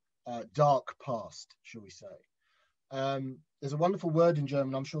its dark past, shall we say. There's a wonderful word in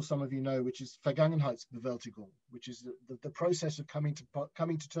German, I'm sure some of you know, which is Vergangenheitsbewältigung, which is the process of coming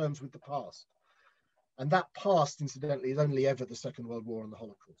to terms with the past. And that past, incidentally, is only ever the Second World War and the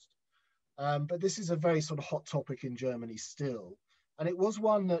Holocaust. But this is a very sort of hot topic in Germany still. And it was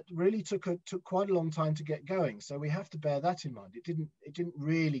one that really took quite a long time to get going. So we have to bear that in mind. It didn't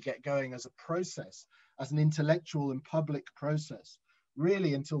really get going as a process, as an intellectual and public process,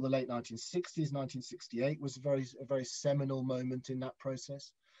 really until the late 1960s. 1968 was a very seminal moment in that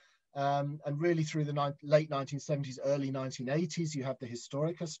process. And really through the late 1970s, early 1980s, you have the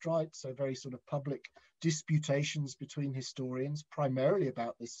Historiker strike, so very sort of public disputations between historians, primarily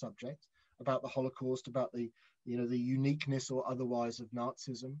about this subject, about the Holocaust, about the uniqueness or otherwise of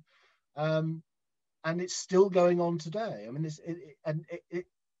Nazism. And it's still going on today. I mean,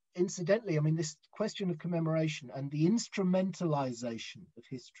 incidentally, I mean, this question of commemoration and the instrumentalization of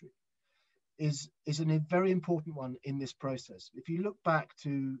history is a very important one in this process. If you look back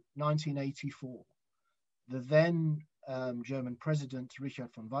to 1984, the then German president,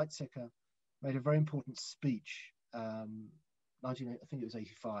 Richard von Weizsäcker, made a very important speech, I think it was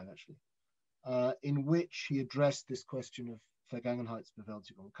 85 actually, in which he addressed this question of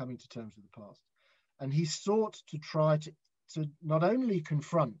Vergangenheitsbewältigung, coming to terms with the past. And he sought to try to not only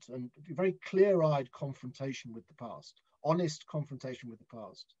confront and very clear-eyed confrontation with the past, honest confrontation with the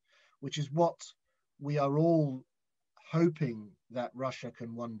past, which is what we are all hoping that Russia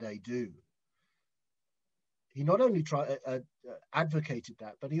can one day do. He not only advocated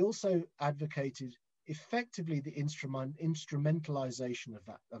that, but he also advocated effectively the instrumentalization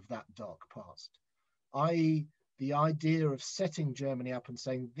of that dark past, i.e. the idea of setting Germany up and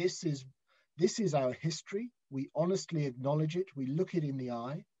saying, this is our history, we honestly acknowledge it, we look it in the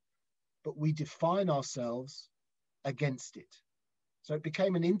eye, but we define ourselves against it. So it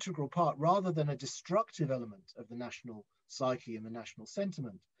became an integral part, rather than a destructive element of the national psyche and the national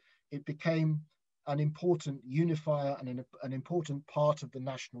sentiment. It became an important unifier and an important part of the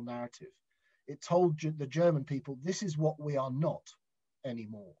national narrative. It told the German people, this is what we are not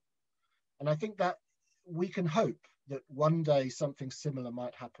anymore. And I think that we can hope that one day something similar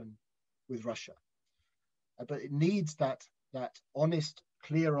might happen with Russia. But it needs that honest,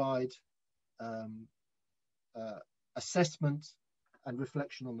 clear-eyed assessment and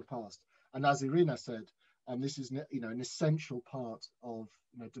reflection on the past. And as Irina said, this is an essential part of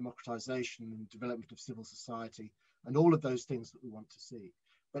democratization and development of civil society and all of those things that we want to see.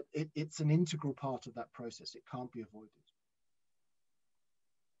 But it's an integral part of that process. It can't be avoided.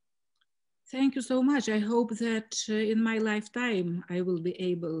 Thank you so much. I hope that in my lifetime, I will be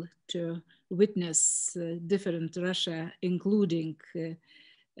able to witness different Russia, including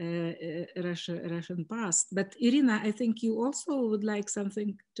Russian past. But Irina, I think you also would like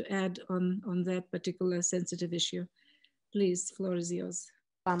something to add on that particular sensitive issue. Please, floor is yours.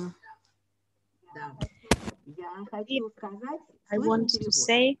 I want to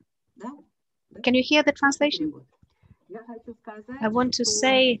say, can you hear the translation? I want to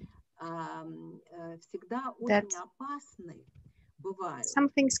say that some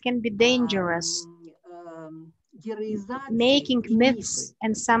things can be dangerous, making myths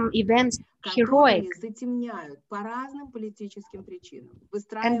and some events heroic.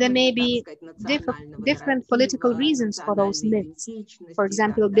 And there may be different political reasons for those myths. For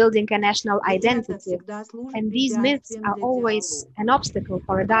example, building a national identity. And these myths are always an obstacle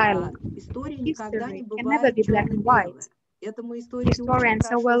for a dialogue. History can never be black and white. Historians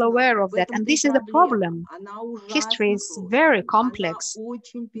are well aware of that, and this is the problem. History is very complex.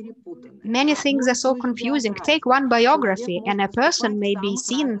 Many things are so confusing. Take one biography, and a person may be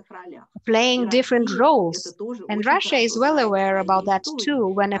seen playing different roles. And Russia is well aware about that too,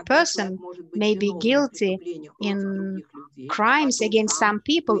 when a person may be guilty in crimes against some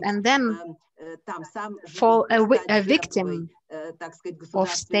people and then fall a victim of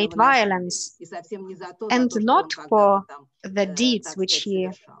state violence, and not for the deeds which he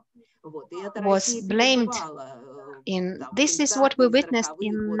was blamed in. This is what we witnessed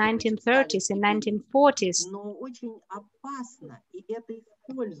in 1930s, in 1940s.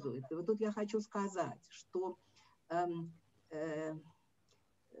 используется. Вот тут я хочу сказать, что в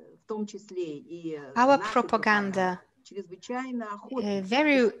том числе и our propaganda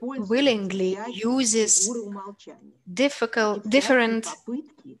very willingly uses different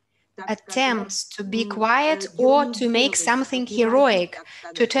attempts to be quiet or to make something heroic,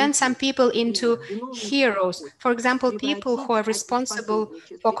 to turn some people into heroes. For example, people who are responsible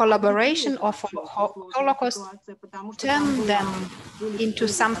for collaboration or for Holocaust turn them into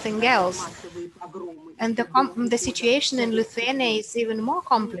something else. And the situation in Lithuania is even more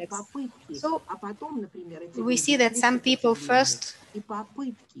complex. So we see that some people first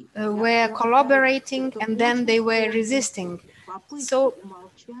were collaborating and then they were resisting. So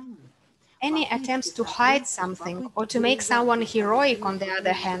any attempts to hide something or to make someone heroic, on the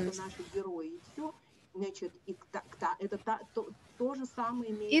other hand,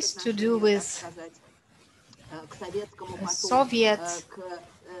 is to do with Soviet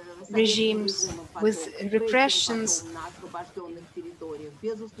regimes, with repressions,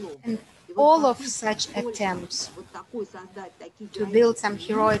 and all of such attempts to build some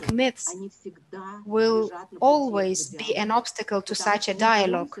heroic myths will always be an obstacle to such a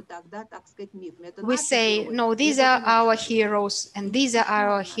dialogue. We say, no, these are our heroes and these are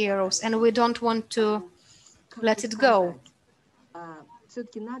our heroes, and we don't want to let it go.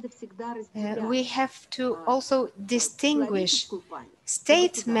 We have to also distinguish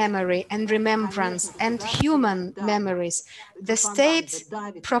state memory and remembrance and human memories. The state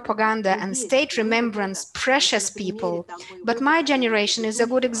propaganda and state remembrance precious people, but my generation is a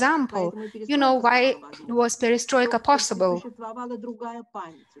good example. You know why was perestroika possible?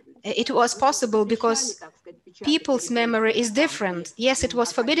 It was possible because people's memory is different. Yes, it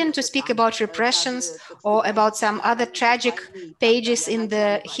was forbidden to speak about repressions or about some other tragic pages in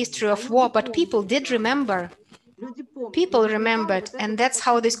the history of war, but people did remember. People remembered, and that's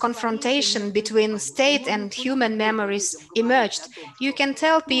how this confrontation between state and human memories emerged. You can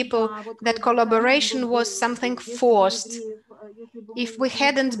tell people that collaboration was something forced. If we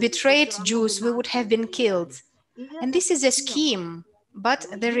hadn't betrayed Jews, we would have been killed. And this is a scheme, but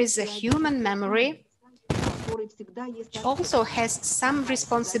there is a human memory which also has some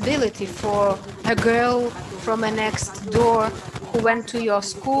responsibility for a girl from a next door who went to your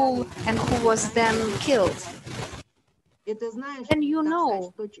school and who was then killed. And you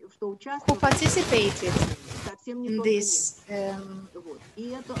know who participated in this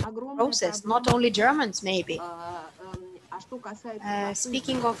process, not only Germans maybe.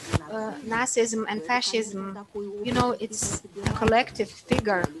 Speaking of Nazism and fascism, you know, it's a collective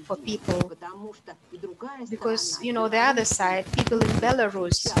figure for people, because, you know, the other side, people in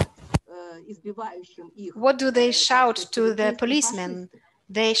Belarus, what do they shout to the policemen?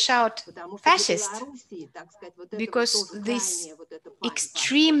 They shout fascist, because this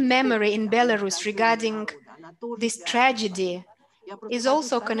extreme memory in Belarus regarding this tragedy is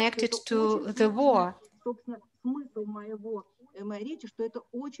also connected to the war.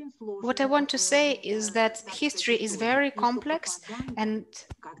 What I want to say is that history is very complex and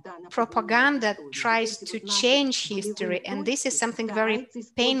propaganda tries to change history, and this is something very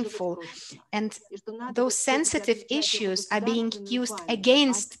painful. And those sensitive issues are being used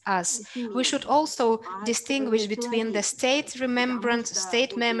against us. We should also distinguish between the state remembrance,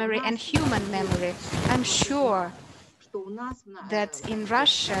 state memory, and human memory. I'm sure that in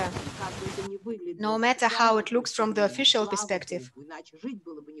Russia, no matter how it looks from the official perspective,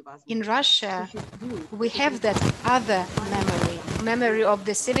 in Russia, we have that other memory of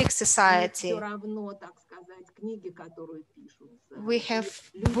the civic society. We have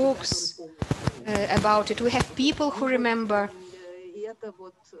books about it. We have people who remember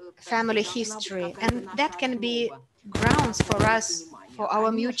family history, and that can be grounds for us, for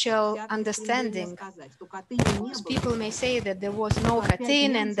our mutual understanding. Most people may say that there was no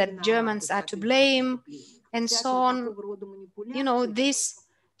Katyn and that Germans are to blame and so on. You know, this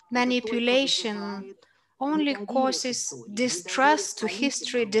manipulation only causes distrust to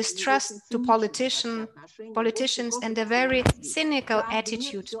history, distrust to politicians, and a very cynical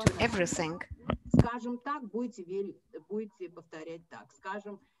attitude to everything.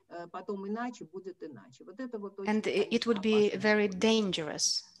 And it would be very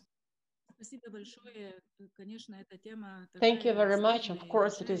dangerous. Thank you very much. Of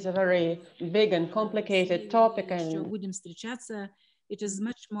course, it is a very big and complicated topic, and it is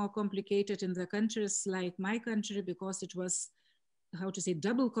much more complicated in the countries like my country, because it was, how to say,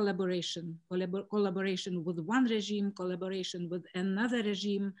 double collaboration with one regime, collaboration with another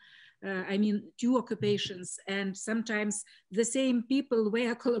regime. I mean, two occupations, and sometimes the same people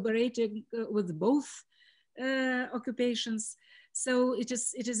were collaborating with both occupations. So it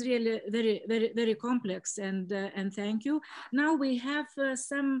is really very complex, and thank you. Now we have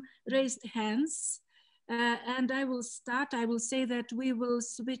some raised hands, and I will start. I will say that we will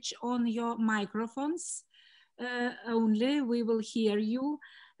switch on your microphones only. We will hear you.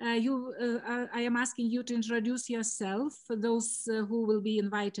 I am asking you to introduce yourself for those who will be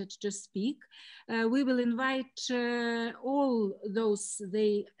invited to speak. We will invite all those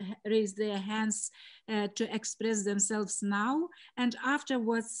they raise their hands to express themselves now, and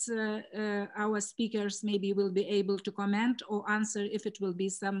afterwards our speakers maybe will be able to comment or answer if it will be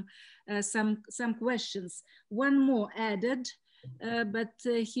some questions. One more added. But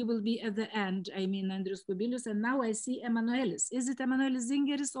he will be at the end. I mean, Andrius Kubilius, and now I see Emanuelis. Is it Emanuelis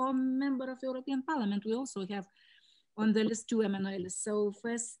Zingeris or member of European Parliament? We also have on the list 2 Emanuelis. So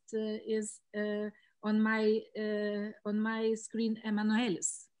first is on my screen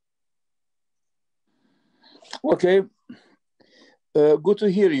Emanuelis. Okay, good to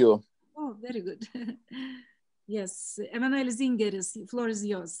hear you. Oh, very good. Yes, Emanuelis Zingeris, the floor is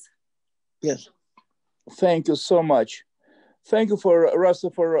yours. Yes, thank you so much. Thank you for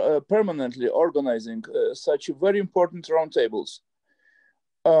Rasa for permanently organizing such very important roundtables.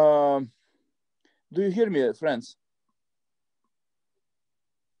 Do you hear me, friends?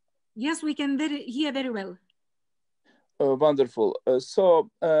 Yes, we can hear very well. Wonderful. I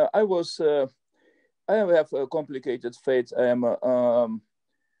have a complicated fate. I am a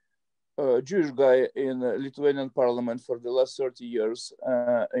Jewish guy in the Lithuanian parliament for the last 30 years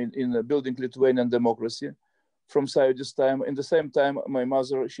in building Lithuanian democracy. From Sąjūdis time. In the same time, my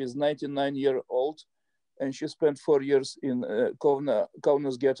mother, she's 99-year-old, and she spent 4 years in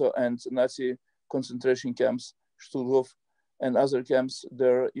Kaunas ghetto and Nazi concentration camps, Stutthof, and other camps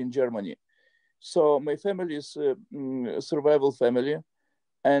there in Germany. So my family is a survival family,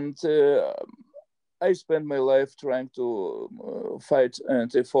 and I spent my life trying to fight,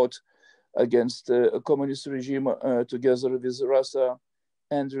 and I fought against a communist regime together with Rasa,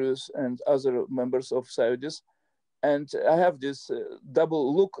 Andrius, and other members of Sąjūdis. And I have this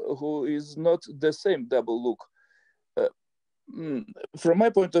double look, who is not the same double look. From my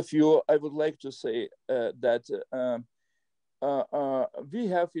point of view, I would like to say that we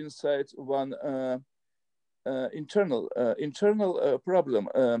have inside one internal problem.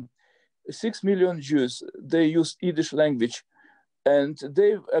 6 million Jews, they use Yiddish language, and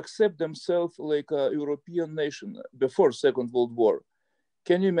they accept themselves like a European nation before Second World War.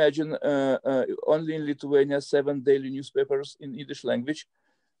 Can you imagine only in Lithuania 7 daily newspapers in Yiddish language?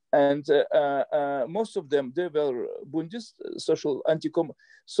 And most of them, they were Bundist, social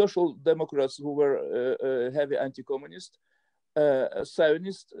democrats who were heavy anti-communist,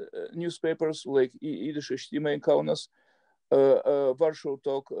 Zionist newspapers like Yiddish in Kaunas, Warsaw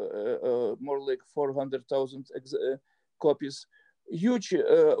Talk, more like 400,000 copies. Huge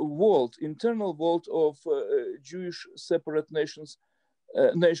internal vault of Jewish separate nations,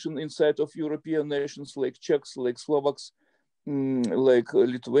 nation inside of European nations like Czechs, like Slovaks, like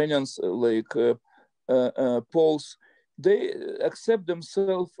Lithuanians, like Poles. They accept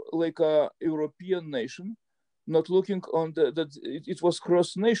themselves like a European nation, not looking on that it was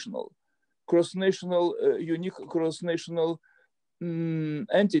cross-national, unique cross-national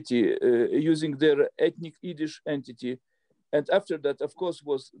entity using their ethnic Yiddish entity. And after that, of course,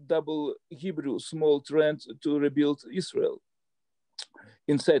 was double Hebrew small trend to rebuild Israel.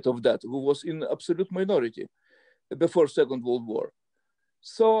 Inside of that, who was in absolute minority before Second World War.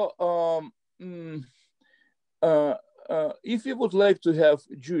 So if we would like to have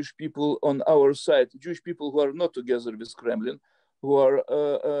Jewish people on our side, Jewish people who are not together with Kremlin, who are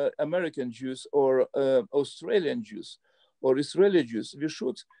American Jews or Australian Jews or Israeli Jews, we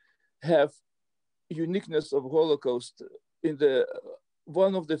should have uniqueness of Holocaust in the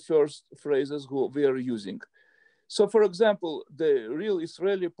one of the first phrases we are using. So, for example, the real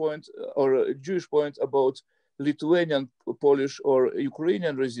Israeli point or Jewish point about Lithuanian, Polish, or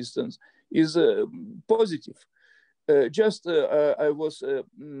Ukrainian resistance is positive. I was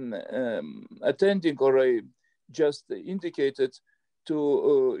attending, or I just indicated to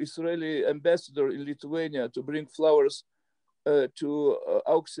Israeli ambassador in Lithuania to bring flowers to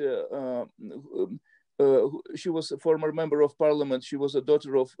Auksė. She was a former member of parliament. She was a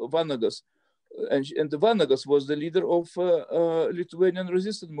daughter of Vanagas. And the Vanagas was the leader of Lithuanian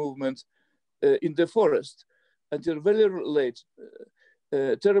resistance movement in the forest until very late,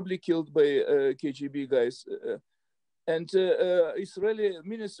 terribly killed by KGB guys. And Israeli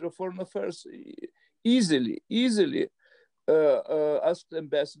Minister of Foreign Affairs easily asked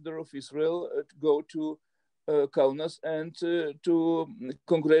ambassador of Israel to go to Kaunas and to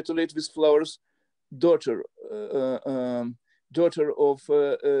congratulate with flowers daughter, daughter of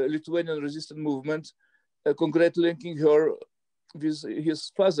Lithuanian resistance movement, congratulating her with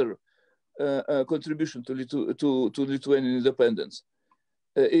his father contribution to Lithuanian independence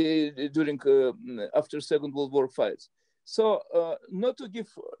during after Second World War fights. So not to give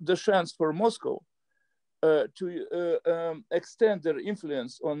the chance for Moscow to extend their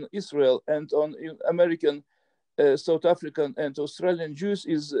influence on Israel and on American, South African and Australian Jews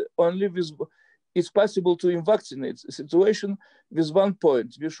is only with, it's possible to vaccinate the situation with one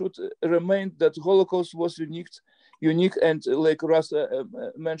point. We should remind that Holocaust was unique and like Rasa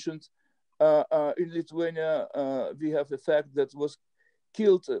mentioned, in Lithuania, we have a fact that was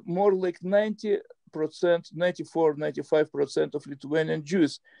killed more like 90%, 94, 95% of Lithuanian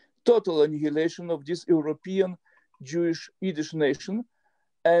Jews. Total annihilation of this European Jewish Yiddish nation.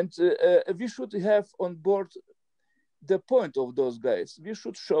 And we should have on board the point of those guys. We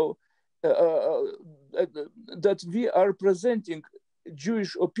should show that we are presenting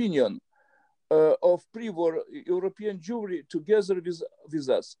Jewish opinion of pre-war European Jewry together with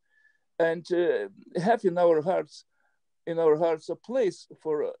us, and have in our hearts a place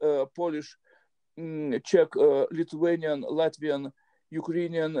for Polish, Czech, Lithuanian, Latvian,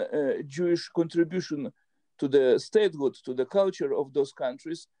 Ukrainian Jewish contribution to the statehood, to the culture of those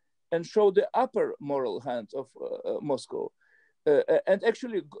countries, and show the upper moral hand of Moscow. And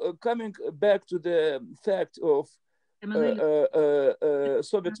actually, coming back to the fact of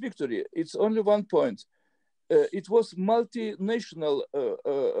Soviet victory, it's only one point. It was multinational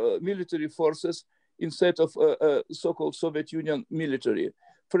military forces instead of so-called Soviet Union military.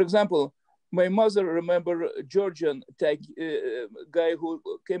 For example, my mother remember Georgian guy who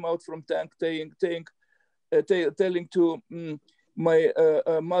came out from tank telling to my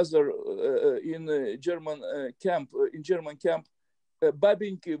mother in German camp,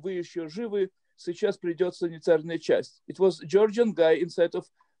 бабеньки, вы еще живы, сейчас придет санитарная часть. It was Georgian guy inside of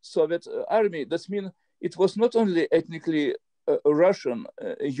Soviet army. That means it was not only ethnically a Russian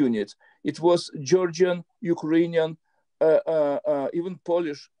unit, it was Georgian, Ukrainian, even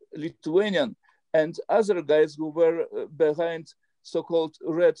Polish, Lithuanian, and other guys who were behind so-called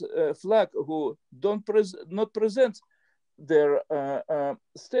red flag, who not present their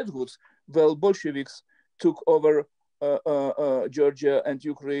statehoods. Well, Bolsheviks took over Georgia and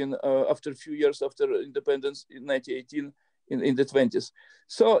Ukraine after a few years after independence in 1918 in the 20s.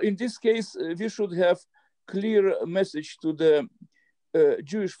 So in this case, we should have clear message to the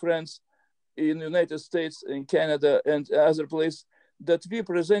Jewish friends in the United States, in Canada and other places that we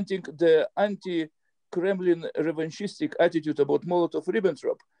presenting the anti-Kremlin revanchistic attitude about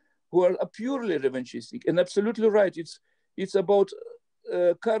Molotov-Ribbentrop, who are purely revanchistic, and absolutely right. It's about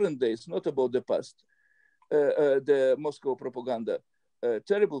current days, not about the past. The Moscow propaganda,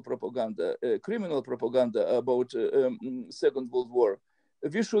 terrible propaganda, criminal propaganda about Second World War.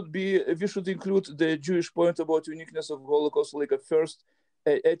 We should include the Jewish point about uniqueness of Holocaust, like a first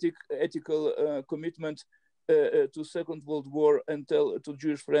ethical commitment to Second World War, and tell to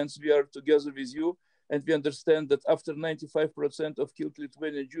Jewish friends, we are together with you, and we understand that after 95% of killed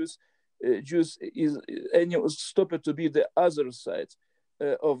Lithuanian Jews is stopped to be the other side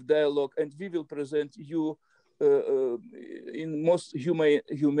of dialogue, and we will present you in most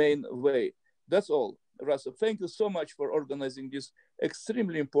humane way. That's all. Rasa, thank you so much for organizing this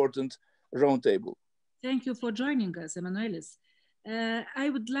extremely important roundtable. Thank you for joining us, Emanuelis. I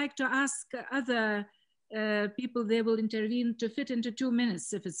would like to ask other people they will intervene to fit into 2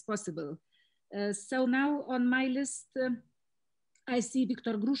 minutes if it's possible. So now on my list, I see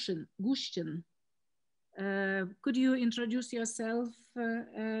Viktor Gushtin. Could you introduce yourself?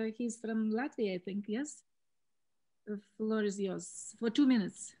 He's from Latvia, I think, yes? The floor is yours for 2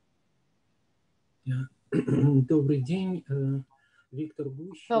 minutes. Добрый день.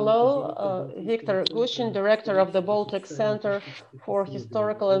 Hello, Viktor Gushtin, director of the Baltic Center for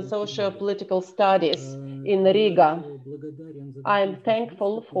Historical and Socio-Political Studies in Riga. I'm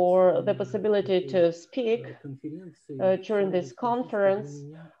thankful for the possibility to speak during this conference.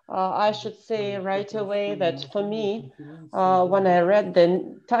 I should say right away that for me, when I read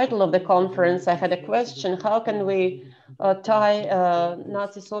the title of the conference, I had a question: how can we tie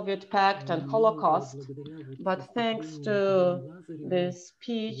Nazi-Soviet Pact and Holocaust? But thanks to the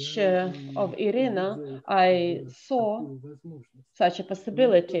speech of Irina, I saw such a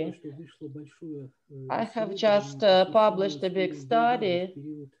possibility. I have just published a big study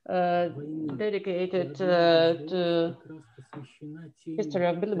dedicated to history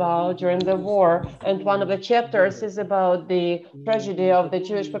of Bilbao during the war, and one of the chapters is about the tragedy of the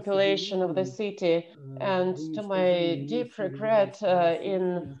Jewish population of the city. And to my deep regret,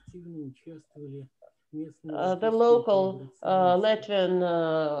 in the local Latvian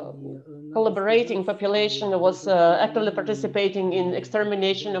collaborating population was actively participating in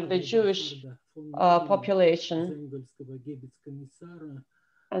extermination of the Jewish population.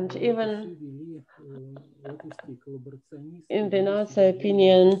 And even in the Nazi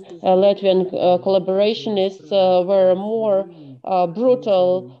opinion, Latvian collaborationists were more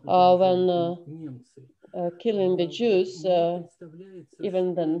brutal when killing the Jews,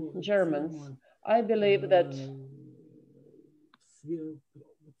 even than Germans. I believe that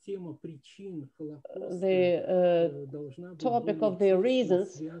the topic of the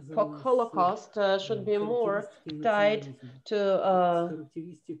reasons for Holocaust should be more tied to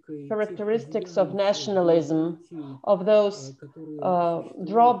characteristics of nationalism, of those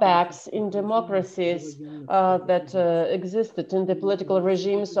drawbacks in democracies that existed in the political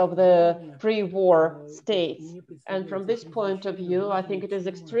regimes of the pre-war states. And from this point of view, I think it is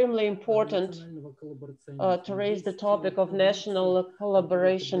extremely important to raise the topic of national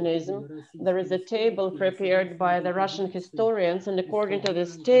collaborationism. There is a table prepared by the Russian historians, and according to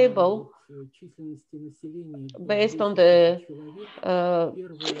this table, based on the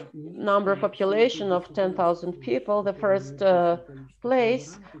number of population of 10,000 people, the first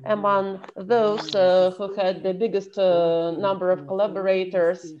place among those who had the biggest number of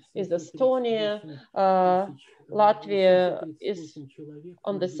collaborators is Estonia. Latvia is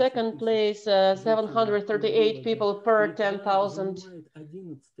on the second place, 738 people per 10,000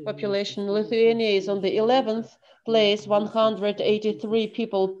 population. Lithuania is on the 11th place, 183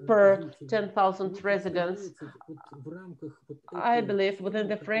 people per 10,000 residents. I believe within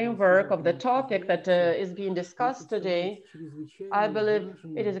the framework of the topic that is being discussed today, I believe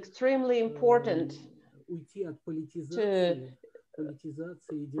it is extremely important to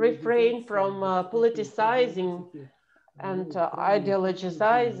refrain from politicizing and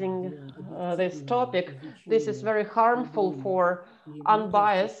ideologizing this topic. This is very harmful for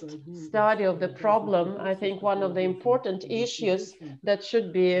unbiased study of the problem. I think one of the important issues that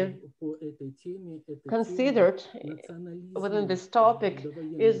should be considered within this topic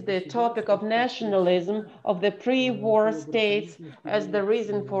is the topic of nationalism of the pre-war states as the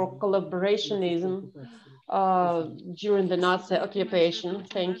reason for collaborationism during the Nazi occupation.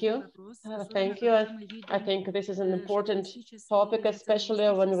 Thank you. Thank you. I think this is an important topic, especially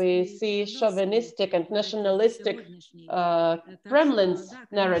when we see chauvinistic and nationalistic Kremlin's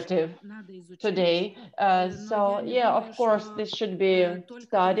narrative today. So yeah, of course, this should be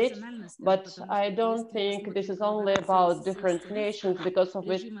studied, but I don't think this is only about different nations, because of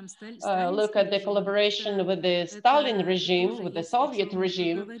it, look at the collaboration with the Stalin regime, with the Soviet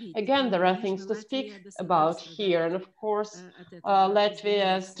regime. Again, there are things to speak about here. And of course,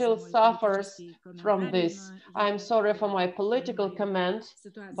 Latvia still suffers from this. I'm sorry for my political comment,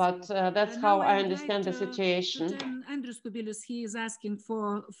 but that's how I understand the situation. Andrew Kubilius, he is asking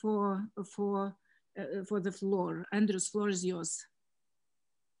for the floor. Andrews, floor is yours.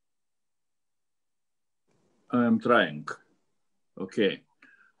 I'm trying. Okay.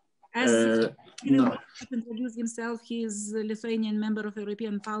 As he introduced himself, he is a Lithuanian member of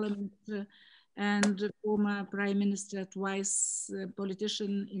European Parliament and former Prime Minister, twice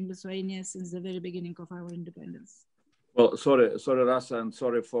politician in Lithuania since the very beginning of our independence. Well, sorry, Rasa, and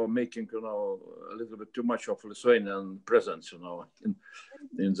sorry for making, a little bit too much of Lithuanian presence,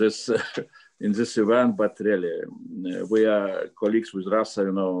 in this event. But really, we are colleagues with Rasa,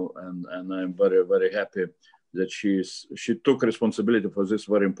 and I'm very, very happy that she took responsibility for this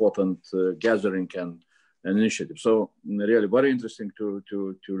very important gathering and initiative. So really, very interesting to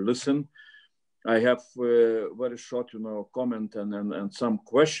listen. I have very short, comment and some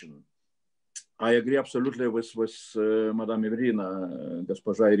question. I agree absolutely with Madame Irina,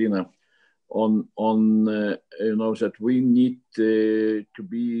 Госпожа Irina, on that we need to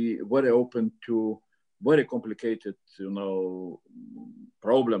be very open to very complicated,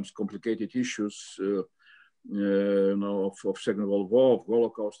 problems, complicated issues, of Second World War, of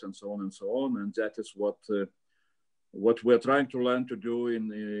Holocaust, and so on and so on. And that is what we're trying to learn to do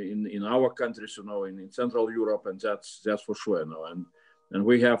in our countries, in Central Europe, and that's for sure, And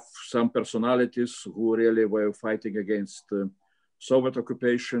we have some personalities who really were fighting against Soviet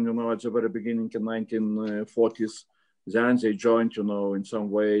occupation, at the very beginning in 1940s. Then they joined, in some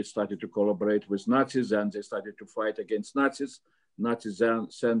way, started to collaborate with Nazis, and they started to fight against Nazis. Nazis then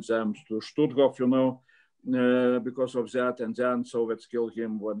sent them to Stuttgart, because of that, and then Soviets killed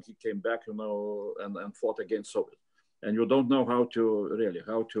him when he came back, and fought against Soviets. And you don't know how to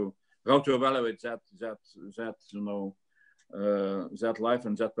evaluate that life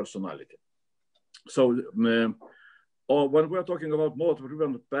and that personality. So or when we're talking about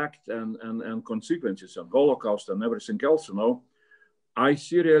Molotov-Ribbentrop Pact and consequences and Holocaust and everything else, you know, I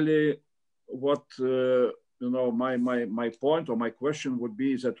see really what, you know, my point or my question would be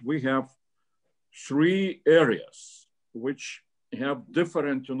is that we have three areas which have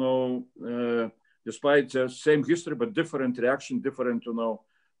different, you know, despite the same history, but different reaction, different, you know,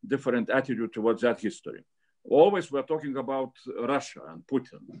 different attitude towards that history. Always we're talking about Russia and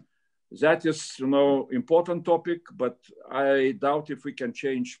Putin. That is, you know, important topic, but I doubt if we can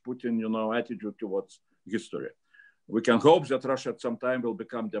change Putin, you know, attitude towards history. We can hope that Russia at some time will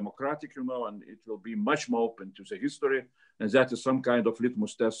become democratic, you know, and it will be much more open to the history. And that is some kind of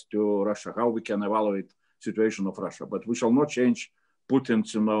litmus test to Russia, how we can evaluate situation of Russia. But we shall not change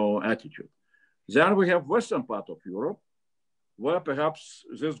Putin's, you know, attitude. Then we have Western part of Europe, where perhaps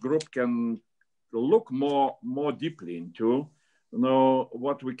this group can look more deeply into, you know,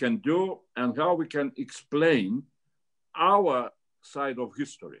 what we can do and how we can explain our side of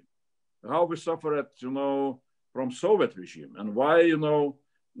history, how we suffered, you know, from Soviet regime, and why, you know,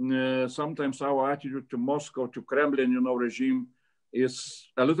 sometimes our attitude to Moscow, to Kremlin, you know, regime is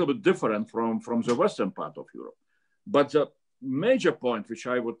a little bit different from the Western part of Europe. But the major point which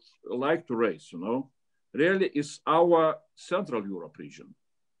I would like to raise, you know, really is our Central Europe region,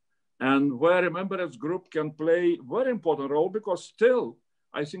 and where Remembrance group can play a very important role, because still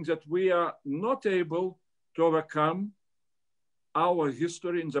I think that we are not able to overcome our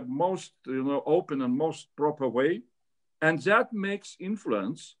history in the most, you know, open and most proper way, and that makes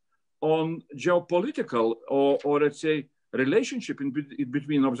influence on geopolitical or let's say relationship in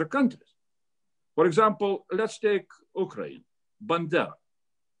between of the countries. For example, let's take Ukraine, Bandera.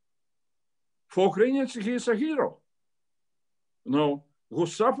 For Ukrainians, he is a hero, you know, who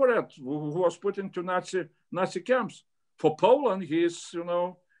suffered, who was put into Nazi camps. For Poland, he is, you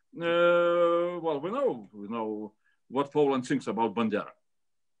know, well, we know what Poland thinks about Bandera.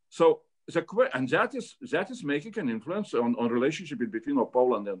 So and that is making an influence on relationship between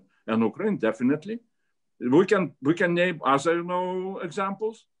Poland and Ukraine, definitely. We can name other, you know,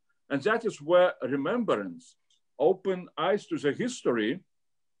 examples, and that is where Remembrance, open eyes to the history,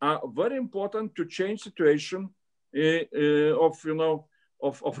 are very important to change situation of, you know,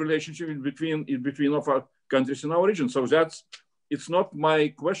 of relationship in between of our countries in our region. So it's not my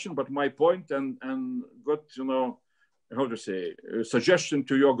question, but my point, and got, you know, how to say, a suggestion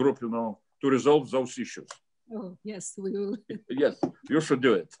to your group, you know, to resolve those issues. Oh, yes, we will. Yes, you should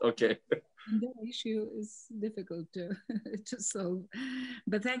do it. Okay. The issue is difficult to solve,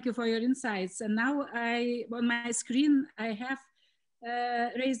 but thank you for your insights. And now on my screen, I have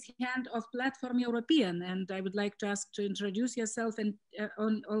raised hand of Platform European, and I would like to ask to introduce yourself, and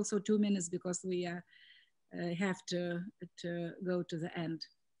on also 2 minutes, because we have to go to the end.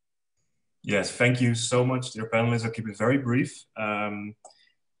 Yes, thank you so much, dear panelists. I'll keep it very brief.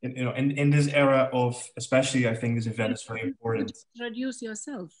 In this era of, especially, I think this event is very important. Introduce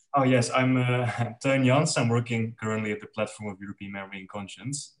yourself. Oh yes, I'm Teun Jans. I'm working currently at the Platform of European Memory and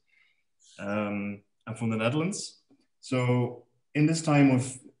Conscience. I'm from the Netherlands. So in this time of,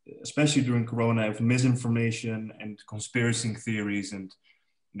 especially during Corona, of misinformation and conspiracy theories, and,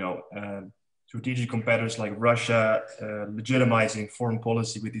 you know, strategic competitors like Russia legitimizing foreign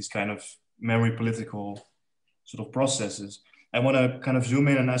policy with these kind of memory political sort of processes, I want to kind of zoom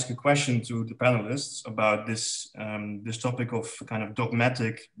in and ask a question to the panelists about this, this topic of kind of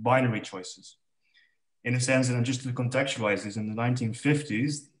dogmatic binary choices. In a sense, and just to contextualize this, in the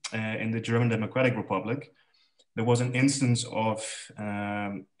 1950s, in the German Democratic Republic, there was an instance of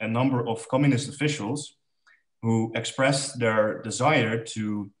a number of communist officials who expressed their desire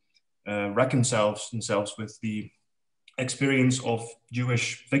to reconcile themselves with the experience of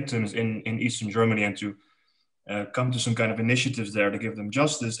Jewish victims in Eastern Germany, and to come to some kind of initiatives there to give them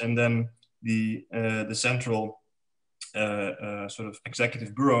justice. And then the central sort of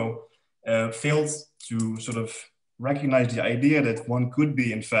executive bureau failed to sort of recognize the idea that one could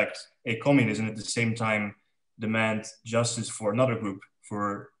be, in fact, a communist and at the same time demand justice for another group,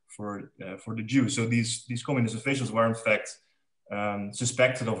 for the Jews. So these communist officials were in fact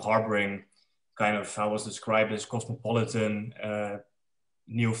suspected of harboring kind of how was described as cosmopolitan,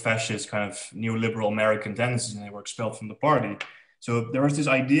 neo-fascist, kind of neoliberal American tendencies, and they were expelled from the party. So there was this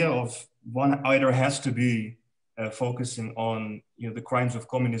idea of one either has to be focusing on, you know, the crimes of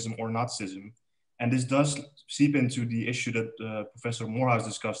communism or Nazism. And this does seep into the issue that Professor Moorhouse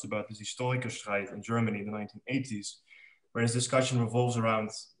discussed about this Historikerstrijd in Germany in the 1980s, where this discussion revolves around,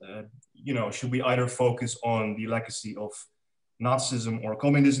 you know, should we either focus on the legacy of Nazism or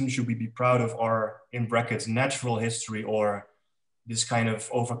communism? Should we be proud of our, in brackets, natural history, or this kind of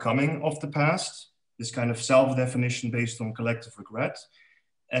overcoming of the past? this kind of self-definition based on collective regret.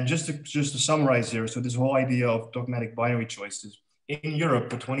 And just to summarize here, so this whole idea of dogmatic binary choices, in Europe,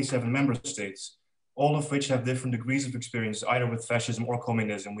 the 27 member states, all of which have different degrees of experience, either with fascism or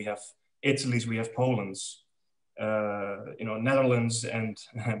communism. We have Italy's, we have Poland's, Netherlands and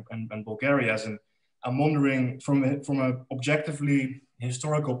Bulgaria. And I'm wondering, from an objectively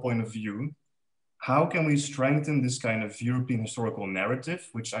historical point of view, how can we strengthen this kind of European historical narrative,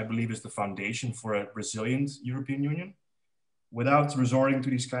 which I believe is the foundation for a resilient European Union, without resorting to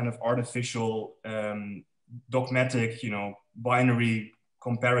these kind of artificial, dogmatic, binary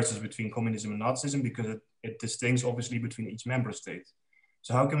comparisons between communism and Nazism, because it distinguishes obviously between each member state.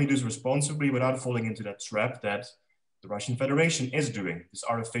 So how can we do this responsibly without falling into that trap that the Russian Federation is doing, this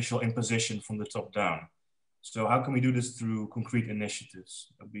artificial imposition from the top down? So how can we do this through concrete initiatives?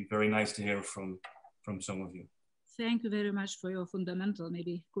 It'd be very nice to hear from some of you. Thank you very much for your fundamental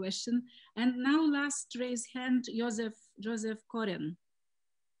maybe question. And now last raised hand, Joseph Koren.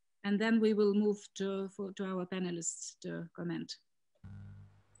 And then we will move to our panelists to comment.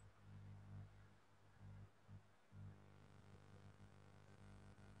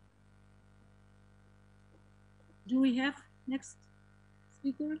 Do we have next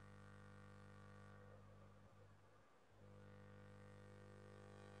speaker?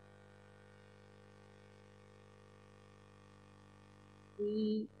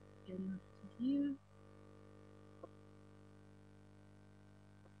 We cannot hear.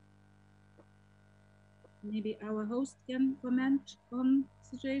 Maybe our host can comment on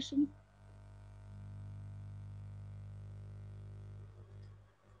the situation.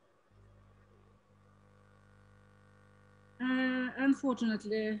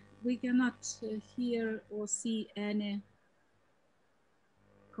 Unfortunately, we cannot hear or see any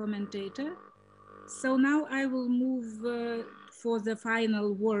commentator. So now I will move for the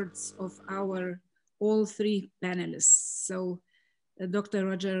final words of our all three panelists. So Dr.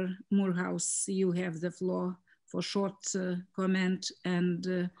 Roger MOORHOUSE, you have the floor for short comment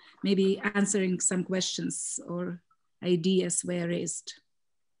and maybe answering some questions or ideas were raised.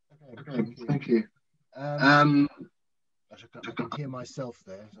 Okay, thank you. I can hear myself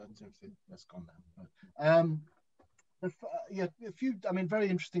there. I don't think that's gone now. Yeah, a few, very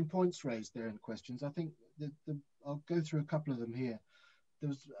interesting points raised there in questions. I think I'll go through a couple of them here.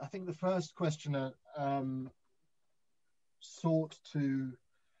 I think the first questioner sought to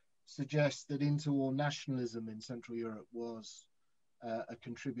suggest that interwar nationalism in Central Europe was a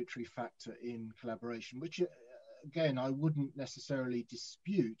contributory factor in collaboration, which again, I wouldn't necessarily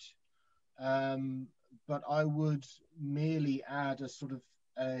dispute, but I would merely add a sort of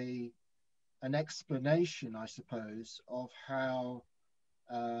an explanation, I suppose, of how,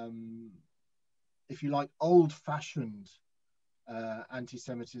 if you like, old-fashioned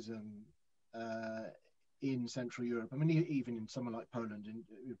anti-Semitism in Central Europe. I mean, even in somewhere like Poland,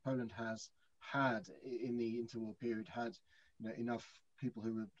 Poland has had, in the interwar period, had enough people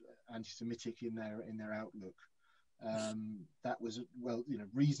who were anti-Semitic in their outlook. That was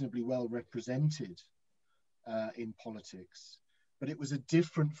reasonably well represented in politics, but it was a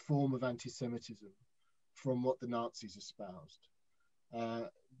different form of anti-Semitism from what the Nazis espoused.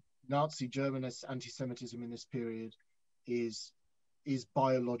 Nazi German anti-Semitism in this period is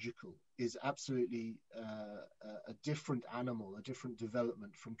biological, is absolutely a different animal, a different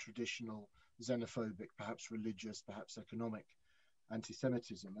development from traditional xenophobic, perhaps religious, perhaps economic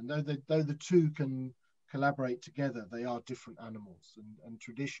anti-Semitism. And though the two can collaborate together, they are different animals. And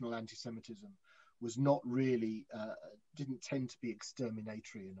traditional anti-Semitism was not really, didn't tend to be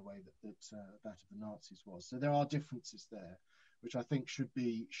exterminatory in the way that of the Nazis was. So there are differences there, which I think should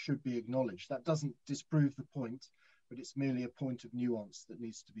be acknowledged. That doesn't disprove the point, but it's merely a point of nuance that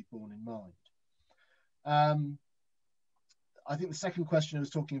needs to be borne in mind. I think the second question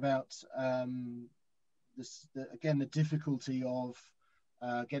was talking about again, the difficulty of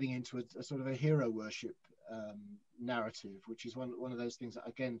getting into a sort of a hero worship narrative, which is one of those things that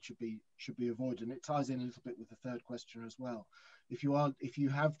again should be avoided, and it ties in a little bit with the third question as well. If you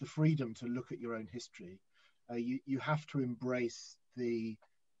have the freedom to look at your own history, you have to embrace the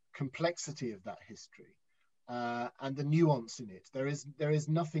complexity of that history and the nuance in it. There is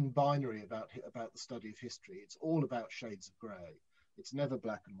nothing binary about the study of history. It's all about shades of grey. It's never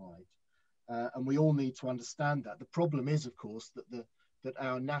black and white, and we all need to understand that. The problem is, of course, that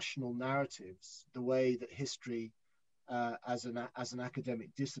our national narratives, the way that history as an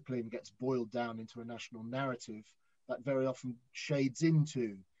academic discipline gets boiled down into a national narrative, that very often shades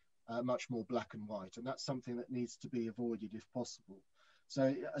into much more black and white, and that's something that needs to be avoided if possible.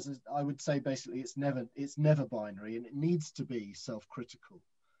 So, I would say, basically, it's never binary, and it needs to be self-critical.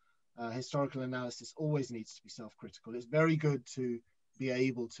 historical analysis always needs to be self-critical. It's very good to be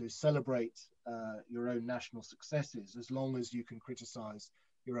able to celebrate your own national successes as long as you can criticize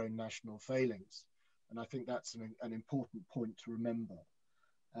your own national failings. And I think that's an important point to remember.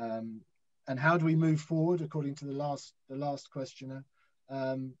 And how do we move forward? According to the last questioner,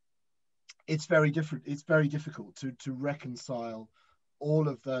 it's very difficult to reconcile all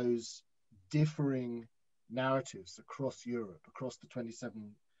of those differing narratives across Europe, across the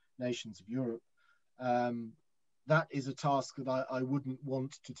 27 nations of Europe. That is a task that I wouldn't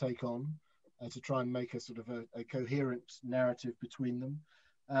want to take on, to try and make a sort of a coherent narrative between them.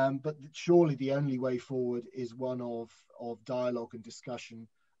 But surely the only way forward is one of dialogue and discussion.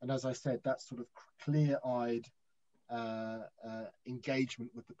 And as I said, that sort of clear-eyed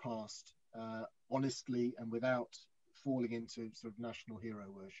engagement with the past, honestly and without falling into sort of national hero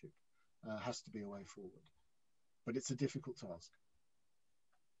worship, has to be a way forward. But it's a difficult task.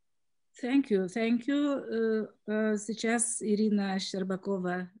 Thank you. Сейчас Irina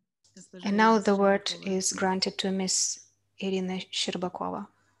Shcherbakova. And now the word is granted to Ms. Irina Shcherbakova.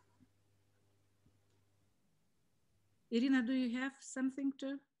 Irina, do you have something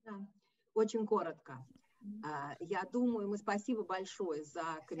to? Да, очень коротко. Я думаю, мы спасибо большое за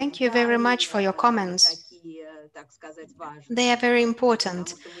комментарии. Thank you very much for your comments. Так сказать, важные. They are very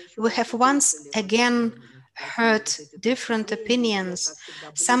important. We have once again heard different opinions,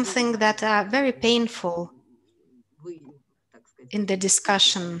 something that are very painful in the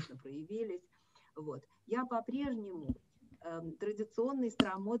discussion. Я по-прежнему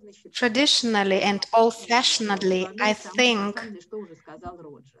Traditionally and old-fashionedly, I think,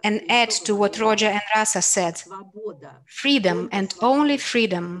 and add to what Roger and Rasa said, freedom and only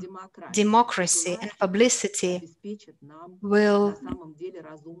freedom, democracy and publicity will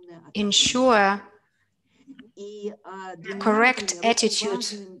ensure a correct attitude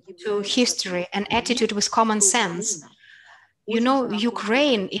to history, an attitude with common sense. You know,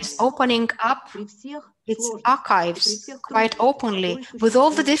 Ukraine is opening up its archives quite openly, with all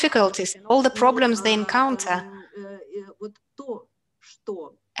the difficulties and all the problems they encounter.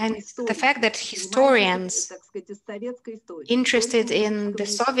 And the fact that historians interested in the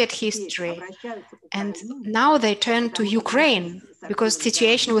Soviet history, and now they turn to Ukraine, because the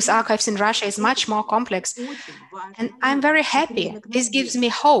situation with archives in Russia is much more complex. And I'm very happy. This gives me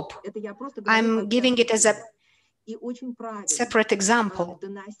hope. I'm giving it as a separate example.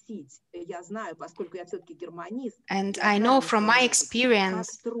 And I know from my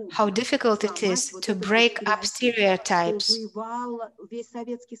experience how difficult it is to break up stereotypes,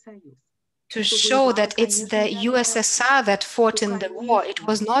 to show that it's the USSR that fought in the war. It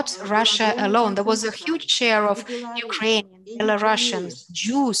was not Russia alone. There was a huge share of Ukrainians, Belarusians,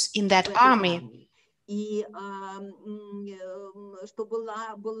 Jews in that army.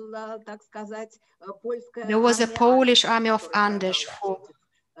 There was a Polish army of Anders who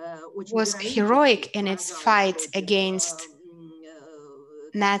was heroic in its fight against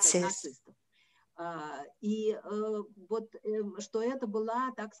Nazis.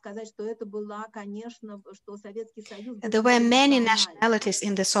 There were many nationalities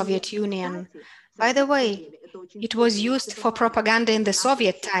in the Soviet Union. By the way, it was used for propaganda in the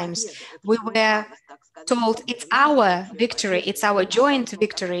Soviet times. We were told it's our victory, it's our joint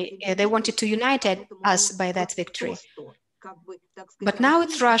victory. They wanted to unite us by that victory. But now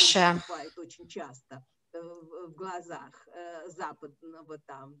it's Russia.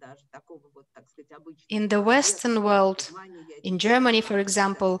 In the Western world, in Germany, for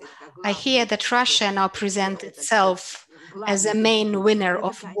example, I hear that Russia now presents itself as a main winner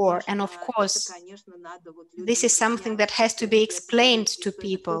of war. And of course, this is something that has to be explained to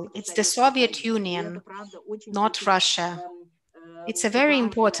people. It's the Soviet Union, not Russia. It's a very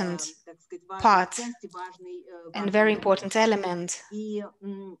important part and very important element.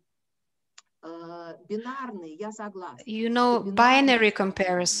 You know, binary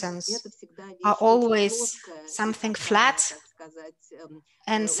comparisons are always something flat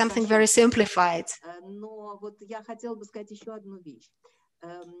and something very simplified.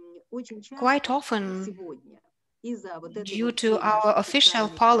 Quite often, due to our official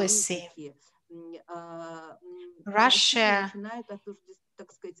policy, Russia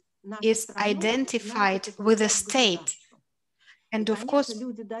is identified with a state. And of course,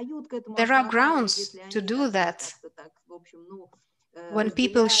 there are grounds to do that when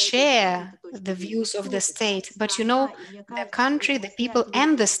people share the views of the state. But you know, the country, the people,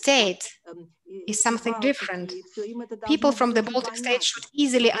 and the state is something different. People from the Baltic states should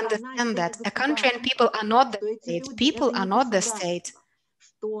easily understand that. A country and people are not the state. People are not the state.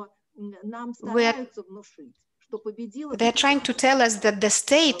 We're They're trying to tell us that the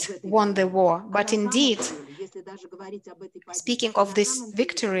state won the war, but indeed, speaking of this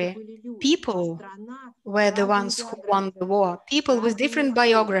victory, people were the ones who won the war. People with different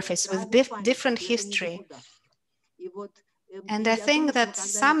biographies, with different history. And I think that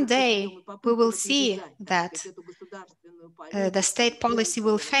someday we will see that the state policy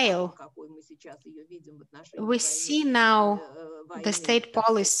will fail. We see now the state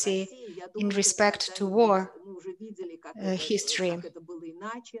policy in respect to war history.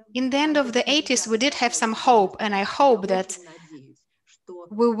 In the end of the 80s, we did have some hope, and I hope that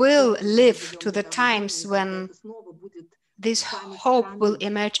we will live to the times when this hope will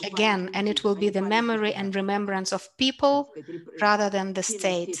emerge again, and it will be the memory and remembrance of people rather than the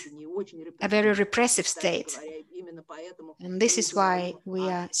state, a very repressive state. And this is why we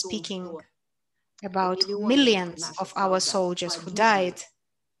are speaking about millions of our soldiers who died,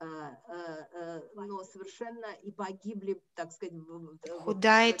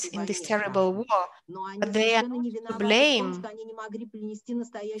 in this terrible war, but they are not to blame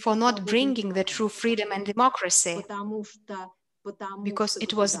for not bringing the true freedom and democracy, because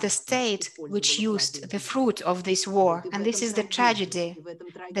it was the state which used the fruit of this war. And this is the tragedy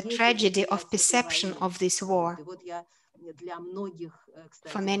of perception of this war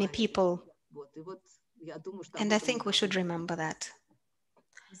for many people. And I think we should remember that.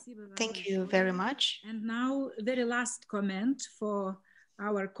 Thank you very much. And now, very last comment for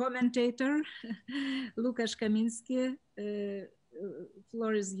our commentator, Lukasz Kaminski.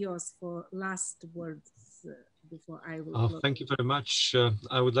 Floor is yours for last words before I will. Thank you very much.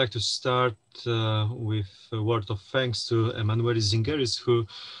 I would like to start with a word of thanks to Emanuele Zingeris, who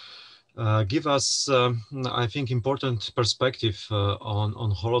give us, I think, important perspective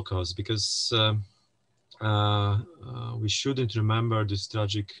on Holocaust, because we shouldn't remember this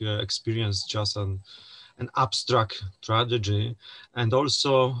tragic experience just an abstract tragedy, and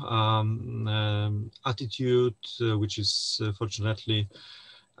also attitude which is fortunately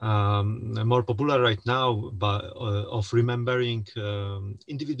more popular right now, but of remembering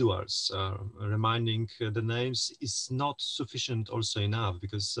individuals, reminding the names is not sufficient also enough,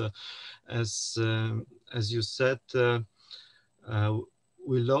 because as you said,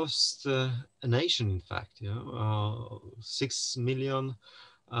 we lost a nation, in fact, 6 million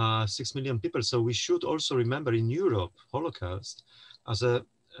people. So we should also remember in Europe Holocaust as a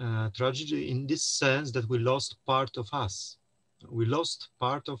tragedy in this sense that we lost part of us. We lost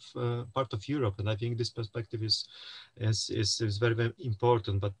part of Europe, and I think this perspective is very, very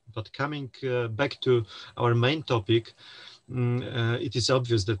important. But coming back to our main topic, it is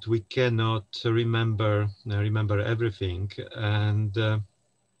obvious that we cannot remember everything, and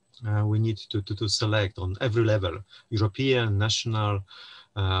we need to select on every level: European, national,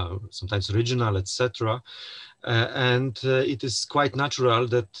 sometimes regional, etc. And it is quite natural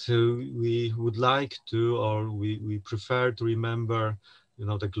that we would like to, or we prefer to remember,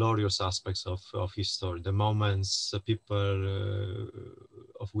 the glorious aspects of history, the moments, people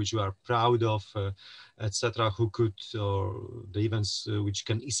of which we are proud of, etc., who could, or the events which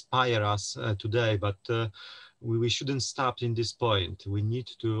can inspire us today. But we shouldn't stop in this point. We need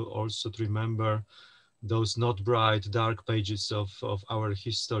to also remember those not bright, dark pages of our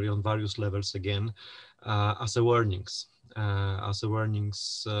history on various levels again, as a warnings,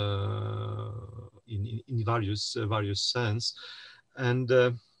 in various sense. And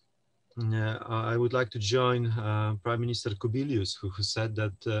I would like to join Prime Minister Kubilius, who said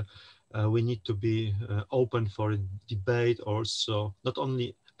that we need to be open for a debate, also not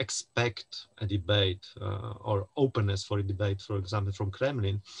only expect a debate or openness for a debate, for example, from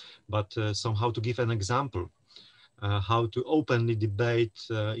Kremlin, but somehow to give an example how to openly debate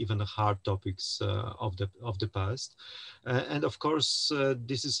even the hard topics of the past. And of course,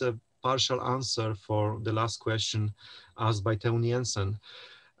 this is a partial answer for the last question asked by Teun Jensen.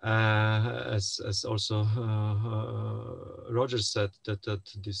 As also Roger said, that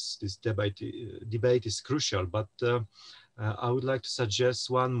this debate is crucial, but I would like to suggest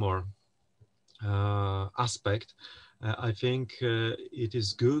one more aspect. I think it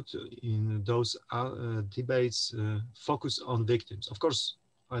is good in those debates focus on victims. Of course,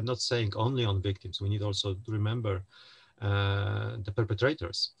 I'm not saying only on victims. We need also to remember the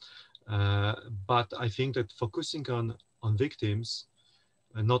perpetrators. But I think that focusing on victims,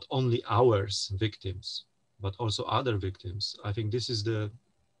 not only ours victims, but also other victims, I think this is the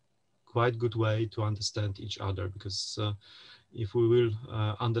quite good way to understand each other, because if we will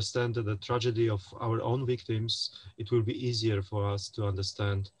understand the tragedy of our own victims, it will be easier for us to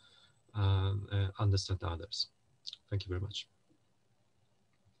understand others. Thank you very much.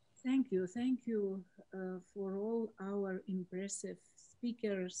 Thank you for all our impressive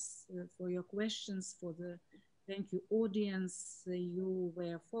speakers, for your questions, thank you audience, you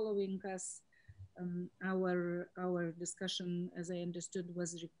were following us. Our discussion, as I understood,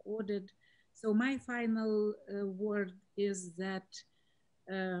 was recorded. So my final word is that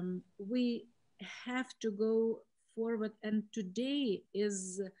we have to go forward, and today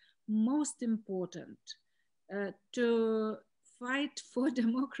is most important to fight for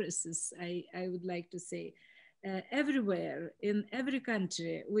democracies, I would like to say. Everywhere, in every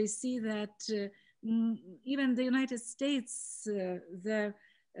country, we see that even the United States, the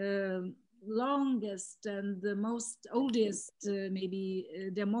longest and the most oldest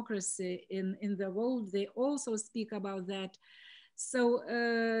democracy in the world, they also speak about that. So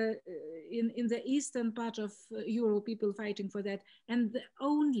in the eastern part of Europe, people fighting for that. And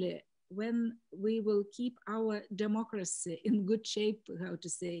only when we will keep our democracy in good shape, how to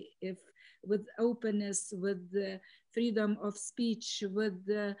say, if with openness, with the freedom of speech, with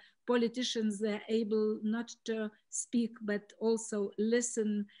the politicians, they're able not to speak, but also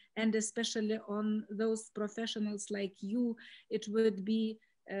listen, and especially on those professionals like you, it would be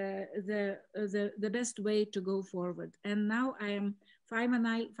the best way to go forward. And now I am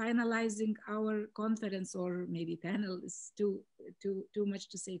finalizing our conference, or maybe panel is too much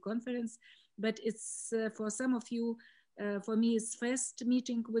to say conference, but it's for some of you, for me it's first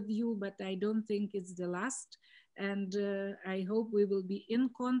meeting with you, but I don't think it's the last. And I hope we will be in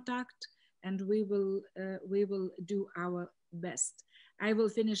contact, and we will do our best. I will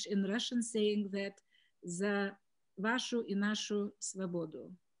finish in Russian saying that за вашу и нашу свободу.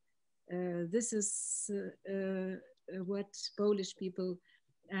 This is what Polish people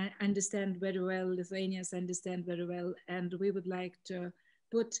understand very well, Lithuanians understand very well, and we would like to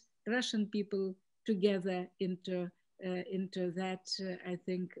put Russian people together into that, I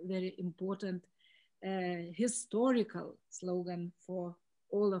think, very important historical slogan for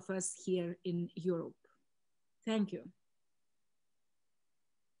all of us here in Europe. Thank you.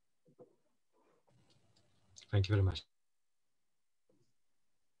 Thank you very much.